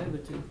going over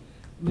to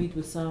meet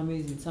with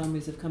Samis, and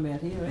Samis have come out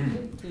here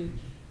actually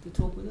to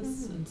talk with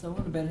us and so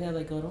on about how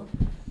they got on.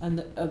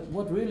 And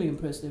what really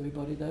impressed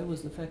everybody though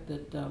was the fact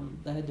that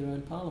they had their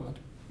own parliament.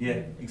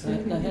 Yeah,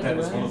 exactly. They had That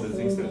was their one own of the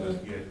things that, formal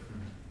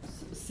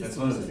that's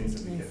one of the things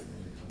that we yes.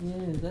 get.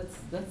 Yeah,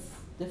 that's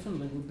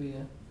definitely would be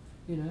a,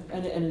 you know,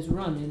 and it's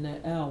run in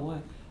our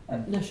way.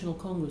 National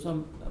Congress,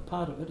 I'm a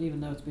part of it,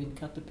 even though it's been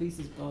cut to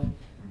pieces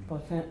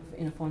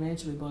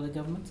financially by the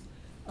government.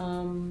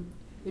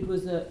 It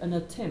was an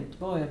attempt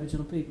by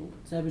Aboriginal people.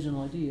 It's an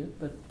Aboriginal idea,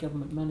 but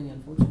government money,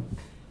 unfortunately.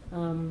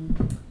 And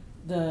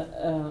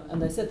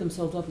they set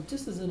themselves up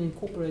just as an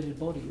incorporated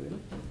body,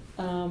 really.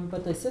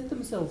 But they set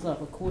themselves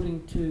up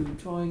according to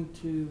trying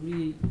to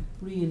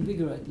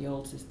reinvigorate the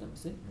old system.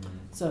 See,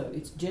 so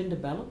it's gender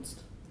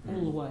balanced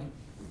all the way.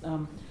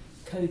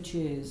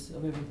 Co-chairs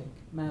of everything,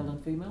 male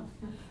and female.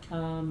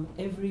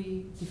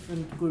 Every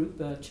different group,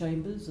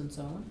 chambers and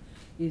so on,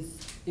 is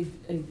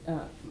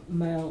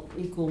male,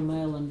 equal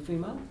male and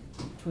female.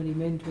 20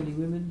 men, 20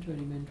 women,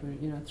 20 men, 20.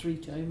 You know, 3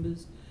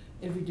 chambers.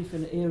 Every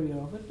different area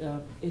of it.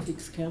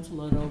 Ethics council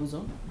that I was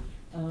on.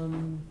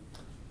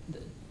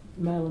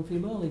 Male and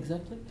female,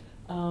 exactly.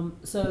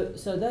 So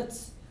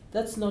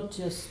that's not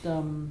just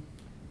that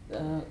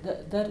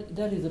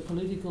is a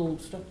political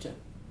structure.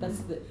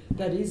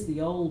 That is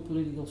the old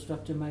political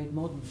structure made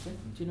modern. See?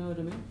 Do you know what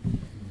I mean?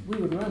 We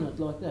would run it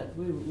like that.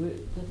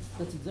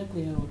 That's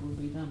exactly how it would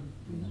be done.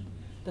 You know?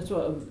 That's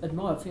why I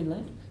admire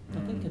Finland. I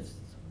think it's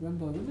run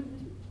by women,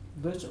 is it?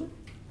 Virtually,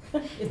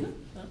 isn't it?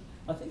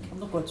 I think, I'm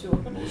not quite sure.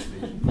 In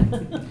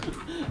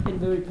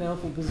very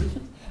powerful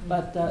positions,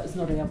 but it's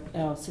not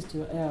our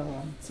system,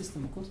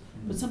 of course.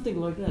 But something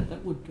like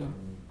that would,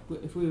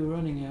 if we were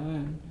running our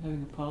own,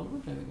 having a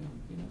parliament,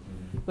 you know.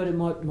 But it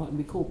mightn't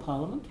be called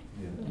parliament,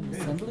 an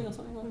assembly or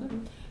something like that.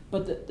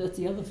 But that's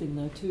the other thing,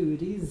 though, too.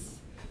 It is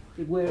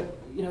where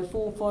 400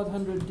 or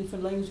 500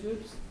 different language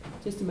groups.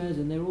 Just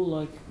imagine they're all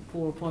like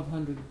 400 or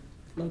 500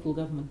 local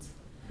governments.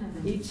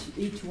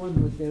 Each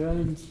one with their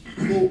own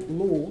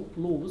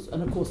laws,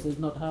 and of course there's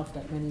not half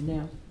that many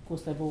now. Of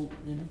course they've all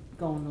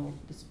gone or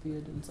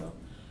disappeared and so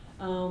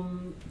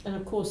on. And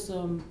of course,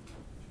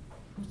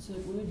 what's the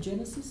word?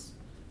 Genesis?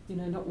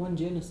 Not one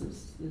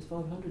Genesis. There's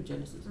 500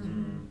 Genesis.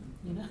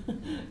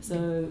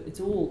 So it's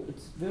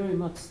very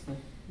much the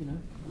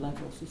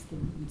lateral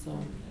system and so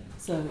on.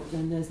 So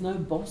then there's no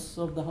boss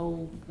of the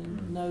whole thing,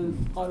 no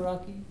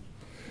hierarchy.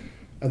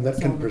 And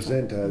that can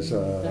present as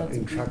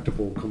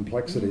intractable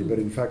complexity, but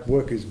in fact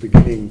work is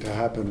beginning to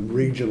happen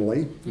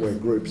regionally, where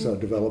groups are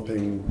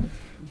developing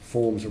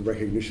forms of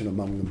recognition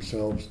among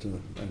themselves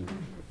and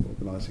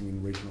organising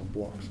in regional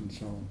blocks and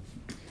so on.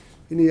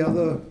 Any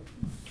other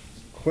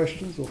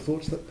questions or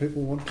thoughts that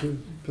people want to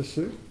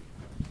pursue?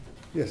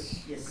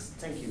 Yes. Yes,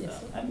 thank you.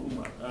 Yes. I'm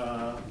Umar.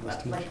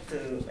 I'd like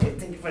to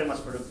thank you very much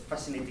for the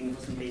fascinating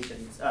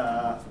presentation.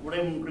 What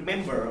I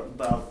remember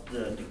about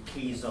the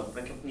case of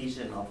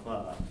recognition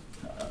of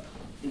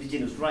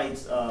indigenous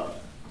rights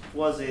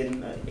was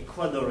in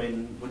Ecuador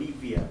and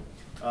Bolivia,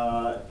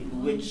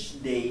 in which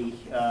they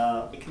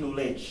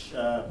acknowledge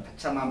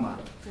Pachamama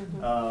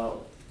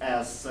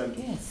as,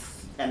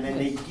 and then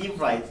they give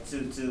rights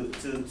to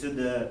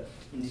the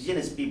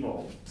indigenous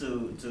people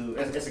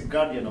as a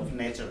guardian of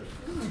nature,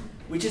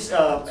 which is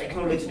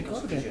acknowledged in the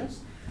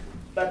constitutions.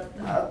 But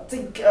I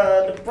think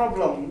the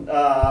problem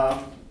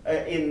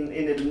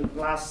in the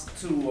last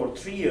 2 or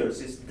 3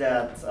 years is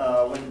that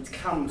when it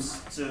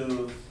comes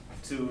to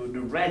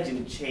the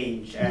regime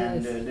change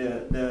and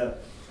the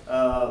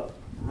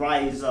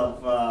rise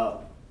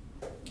of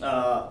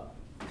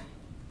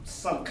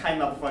some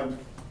kind of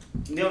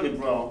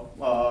neoliberal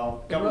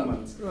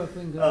government,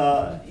 Right-wing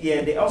government.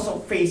 they also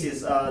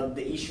faces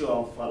the issue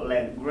of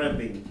land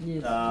grabbing,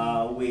 Yes.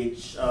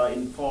 which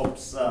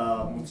involves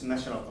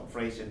multinational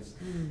corporations.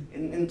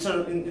 In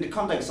the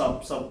context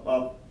of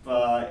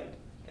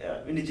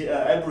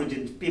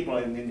Aboriginal people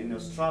in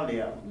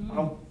Australia,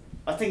 how,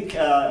 I think,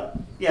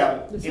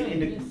 in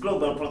the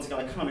global political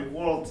economic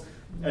world,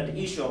 the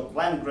issue of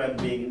land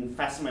grabbing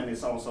investment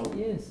is also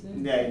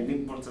an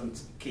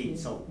important key.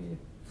 So,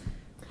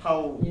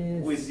 how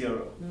is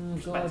your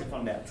perspective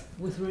on that?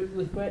 With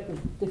great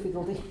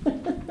difficulty.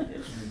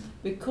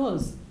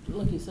 Because,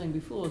 like you're saying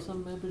before,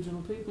 some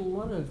Aboriginal people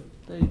want to,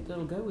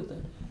 they'll go with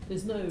that.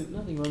 There's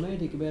nothing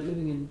romantic about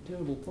living in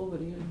terrible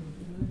poverty,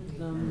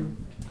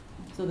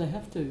 so they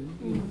have to,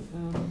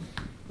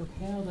 but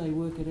how they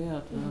work it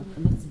out,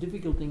 and that's the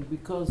difficult thing,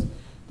 because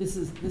this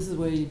is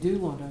where you do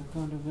want a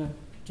kind of a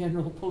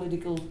general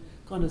political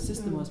kind of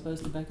system, I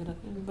suppose, to back it up.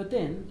 But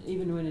then,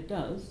 even when it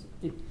does,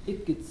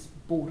 it gets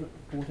bought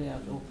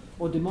out,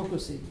 or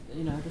democracy.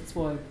 That's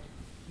why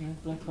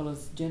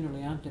blackfellas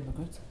generally aren't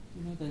Democrats.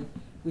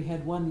 We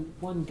had one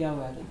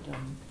go at it,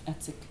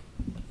 ATSIC,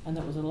 and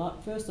that was the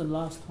first and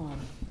last time,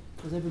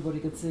 because everybody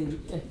could see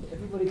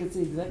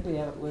exactly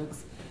how it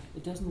works.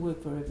 It doesn't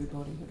work for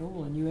everybody at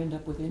all, and you end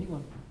up with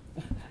anyone.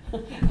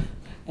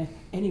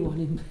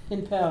 Anyone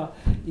in power,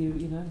 you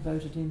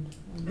voted in,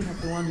 not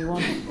the one you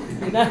want.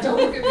 Don't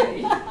look at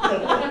me.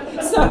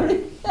 Sorry.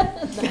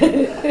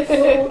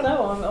 Well, no,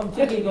 I'm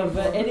thinking of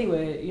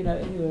anywhere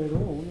at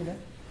all,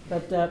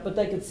 But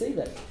they could see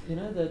that,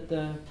 that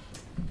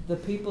the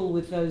people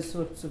with those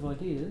sorts of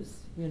ideas,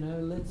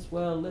 let's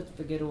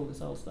forget all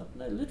this old stuff.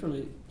 No,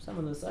 literally, some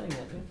of them are saying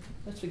that.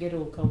 Let's forget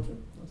all culture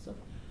and stuff.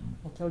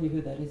 I'll tell you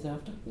who that is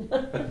after.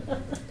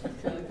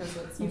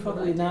 You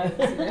probably know.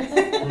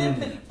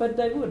 But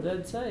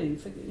they'd say,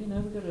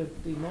 we've got to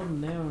be modern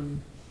now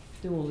and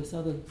do all this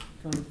other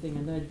kind of thing,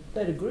 and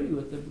they'd agree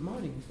with the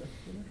mining stuff,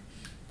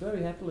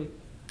 very happily,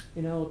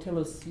 or tell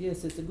us,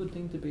 yes, it's a good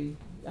thing to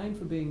aim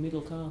for being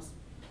middle class,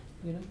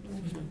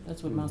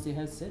 that's what Marcy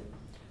has said,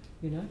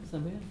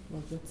 somehow,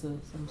 like that's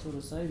some sort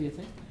of saviour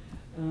thing.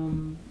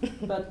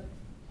 But,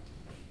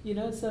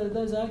 so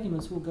those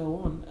arguments will go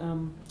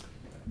on.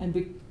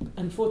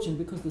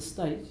 Unfortunately, because the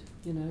state,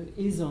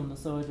 is on the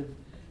side of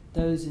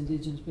those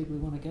Indigenous people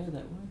who want to go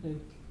that way,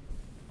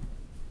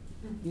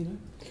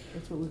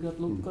 that's what we've got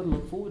to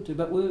look forward to.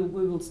 But we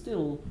will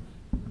still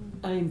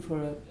aim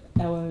for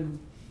our own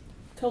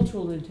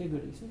cultural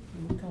integrity,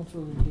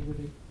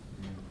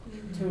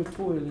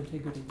 territorial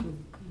integrity too.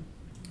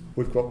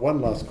 We've got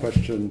one last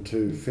question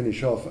to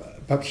finish off.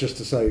 Perhaps just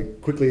to say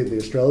quickly, in the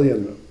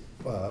Australian,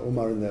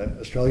 in the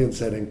Australian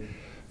setting,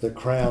 the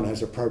Crown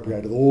has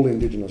appropriated all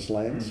Indigenous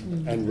lands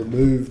and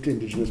removed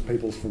Indigenous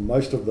peoples from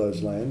most of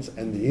those lands,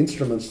 and the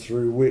instruments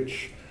through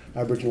which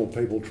Aboriginal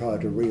people try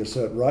to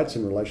reassert rights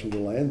in relation to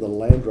land, the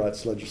land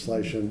rights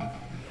legislation,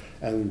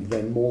 and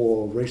then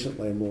more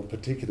recently and more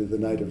particularly the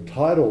native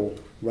title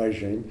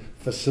regime,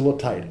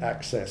 facilitate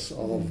access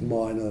of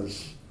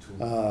miners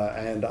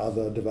and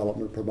other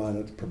development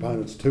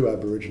proponents to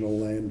Aboriginal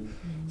land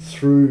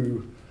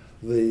through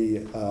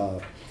the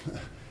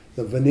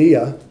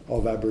veneer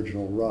of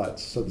Aboriginal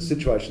rights. So the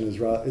situation is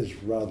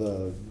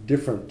rather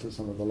different to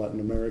some of the Latin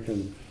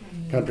American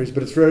countries,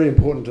 but it's very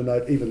important to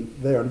note, even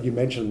there, and you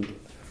mentioned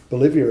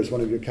Bolivia as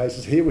one of your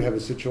cases. Here we have a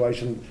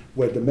situation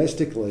where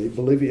domestically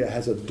Bolivia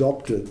has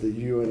adopted the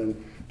UN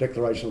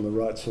Declaration on the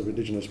Rights of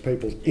Indigenous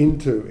Peoples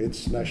into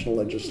its national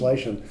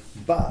legislation,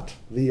 but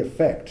the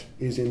effect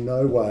is in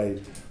no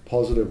way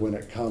positive when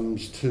it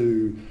comes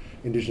to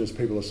Indigenous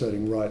people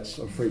asserting rights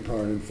of free, prior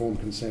and informed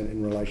consent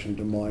in relation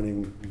to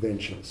mining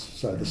ventures.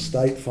 So the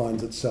state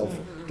finds itself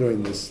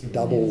doing this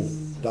double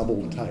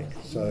take.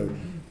 So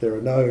there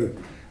are no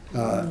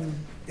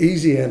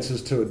easy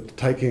answers to it,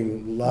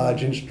 taking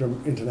large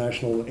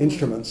international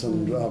instruments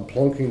and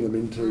plonking them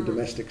into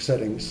domestic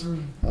settings.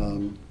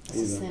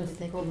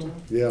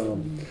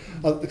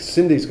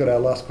 Cindy's got our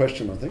last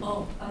question, I think.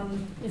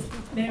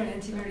 Mary,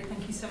 Auntie Mary,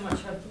 thank you so much.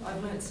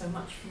 I've learned so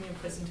much from your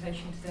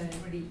presentation today.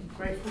 I'm really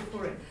grateful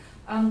for it.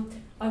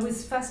 I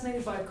was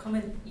fascinated by a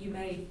comment you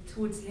made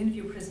towards the end of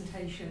your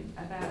presentation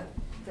about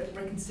that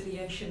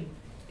reconciliation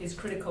is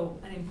critical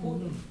and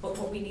important, but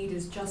what we need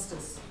is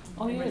justice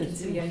and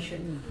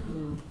reconciliation.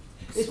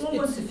 So I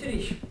want to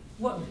finish.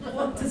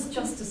 What does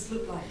justice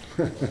look like?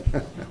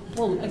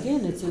 Well,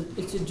 again, it's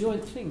a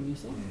joint thing, you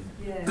see.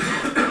 Yeah.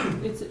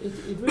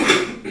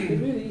 It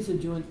really is a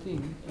joint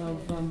thing of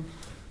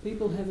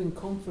people having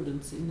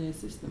confidence in their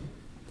system,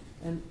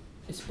 and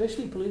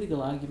especially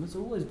political arguments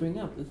always bring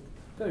up the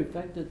very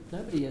fact that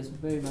nobody has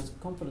very much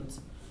confidence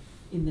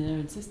in their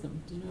own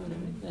system. Do you know what I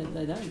mean?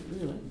 They don't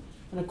really,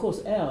 and of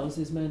course ours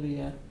is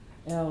mainly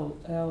our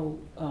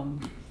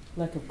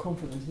lack of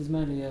confidence is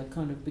mainly a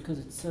kind of because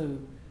it's so.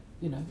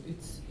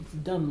 It's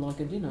done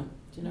like a dinner.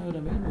 Do you know what I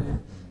mean?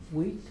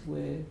 We're weak.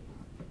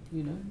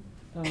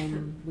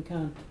 We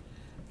can't.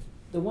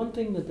 The one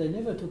thing that they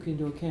never took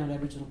into account,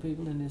 Aboriginal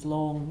people, in this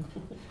long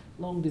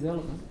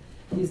development,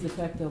 is the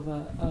fact of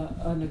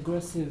an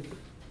aggressive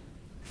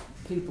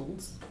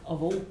peoples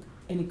of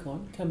any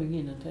kind coming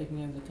in and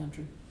taking over the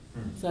country.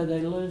 So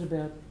they learned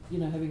about, you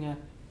know, having a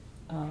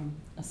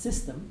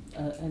system,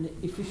 an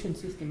efficient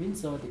system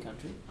inside the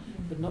country,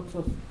 but not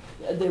for.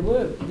 There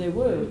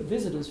were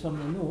visitors from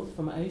the north,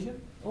 from Asia,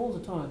 all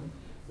the time,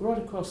 right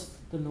across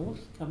the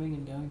north, coming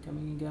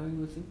and going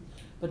with them,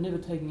 but never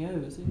taking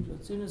over. So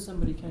as soon as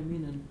somebody came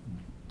in and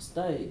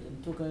stayed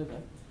and took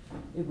over,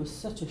 it was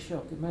such a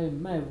shock. It may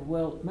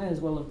as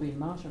well have been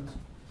Martians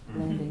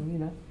landing. You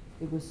know,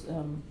 it was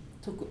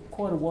took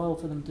quite a while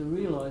for them to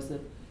realise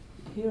that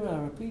here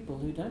are a people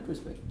who don't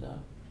respect,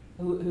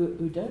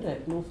 who don't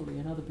act lawfully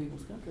in other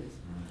people's countries.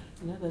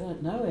 You know, they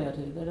don't know out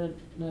here. They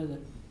don't know the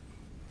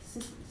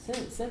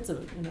sense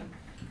of it. You know,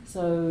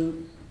 so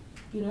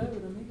you know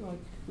what I mean. Like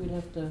we'd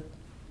have to.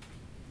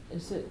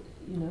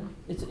 You know,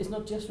 it's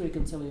not just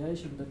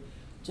reconciliation, but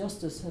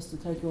justice has to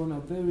take on a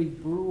very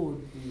broad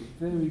view,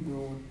 very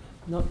broad.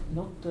 Not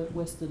the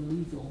Western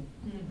legal,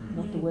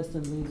 not the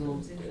Western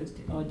legal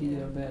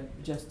idea about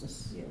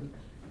justice, and,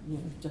 you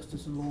know,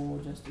 justice and law,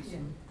 justice,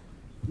 and,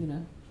 you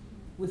know,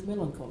 with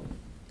melancholy.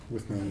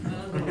 With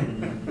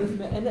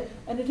melancholy.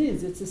 And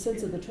it's a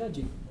sense of the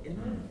tragic, you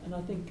know. And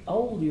I think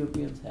old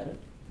Europeans had it,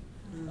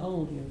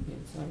 old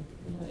Europeans, so,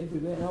 you know,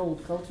 everywhere, and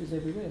old cultures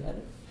everywhere had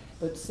it.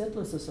 But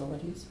settler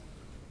societies,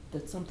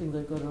 that's something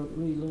they've got to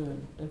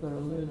relearn. They've got to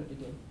learn it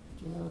again.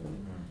 Do you know what I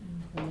mean?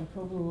 And they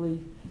probably,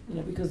 you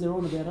know, because they're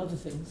on about other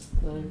things.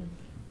 So,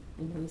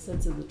 you know, the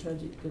sense of the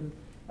tragic. And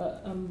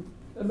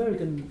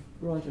American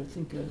writer,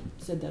 thinker,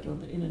 said that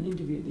in an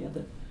interview the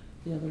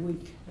other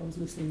week. I was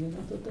listening, and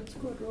I thought that's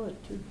quite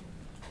right too.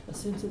 A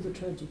sense of the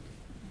tragic.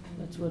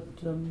 That's what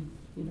you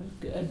know,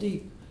 a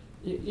deep,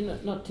 you know,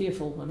 not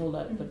tearful and all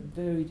that, but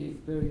very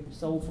deep, very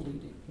soulfully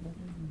deep. You know.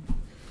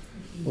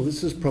 Well,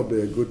 this is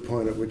probably a good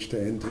point at which to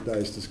end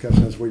today's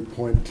discussion as we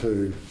point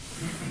to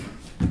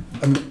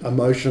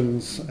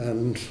emotions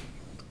and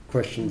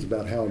questions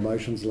about how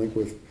emotions link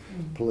with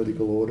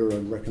political order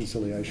and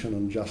reconciliation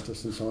and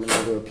justice and so on.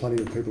 There are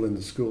plenty of people in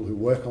the school who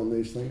work on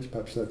these things.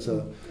 Perhaps that's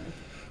a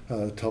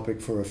topic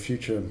for a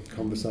future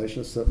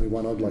conversation. It's certainly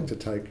one I'd like to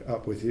take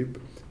up with you.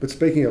 But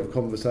speaking of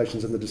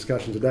conversations and the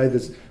discussion today,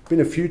 there's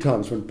been a few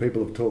times when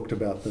people have talked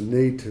about the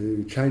need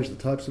to change the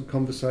types of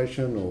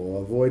conversation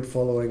or avoid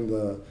following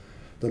the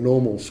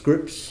normal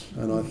scripts,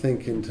 and I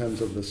think in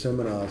terms of the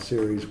seminar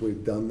series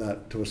we've done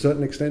that to a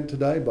certain extent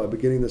today by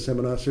beginning the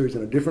seminar series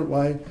in a different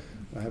way,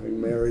 by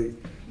having Mary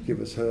give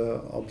us her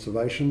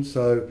observations.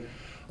 So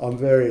I'm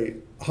very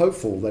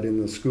hopeful that in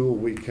the school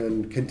we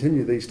can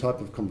continue these type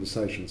of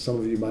conversations. Some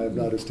of you may have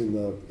noticed in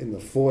the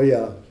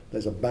foyer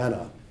there's a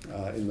banner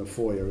in the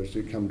foyer as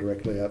you come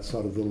directly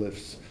outside of the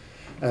lifts.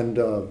 And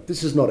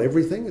this is not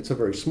everything, it's a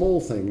very small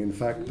thing in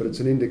fact, but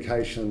it's an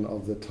indication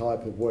of the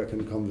type of work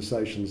and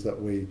conversations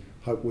that we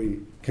hope we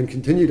can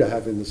continue to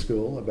have in the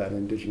school about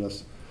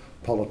Indigenous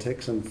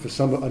politics. And for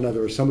some, I know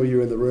there are some of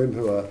you in the room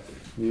who are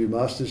new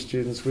master's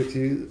students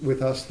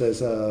with us.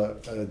 There's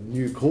a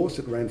new course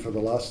that ran for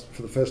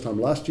the first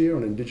time last year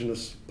on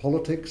Indigenous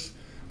politics,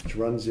 which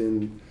runs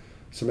in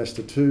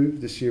semester 2.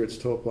 This year it's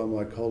taught by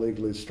my colleague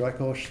Liz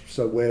Strakosch.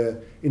 So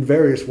we're in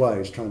various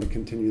ways trying to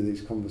continue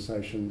these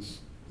conversations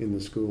in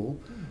the school.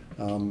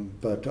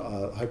 But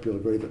I hope you'll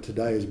agree that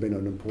today has been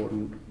an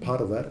important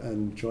part of that,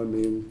 and join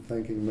me in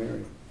thanking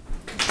Mary.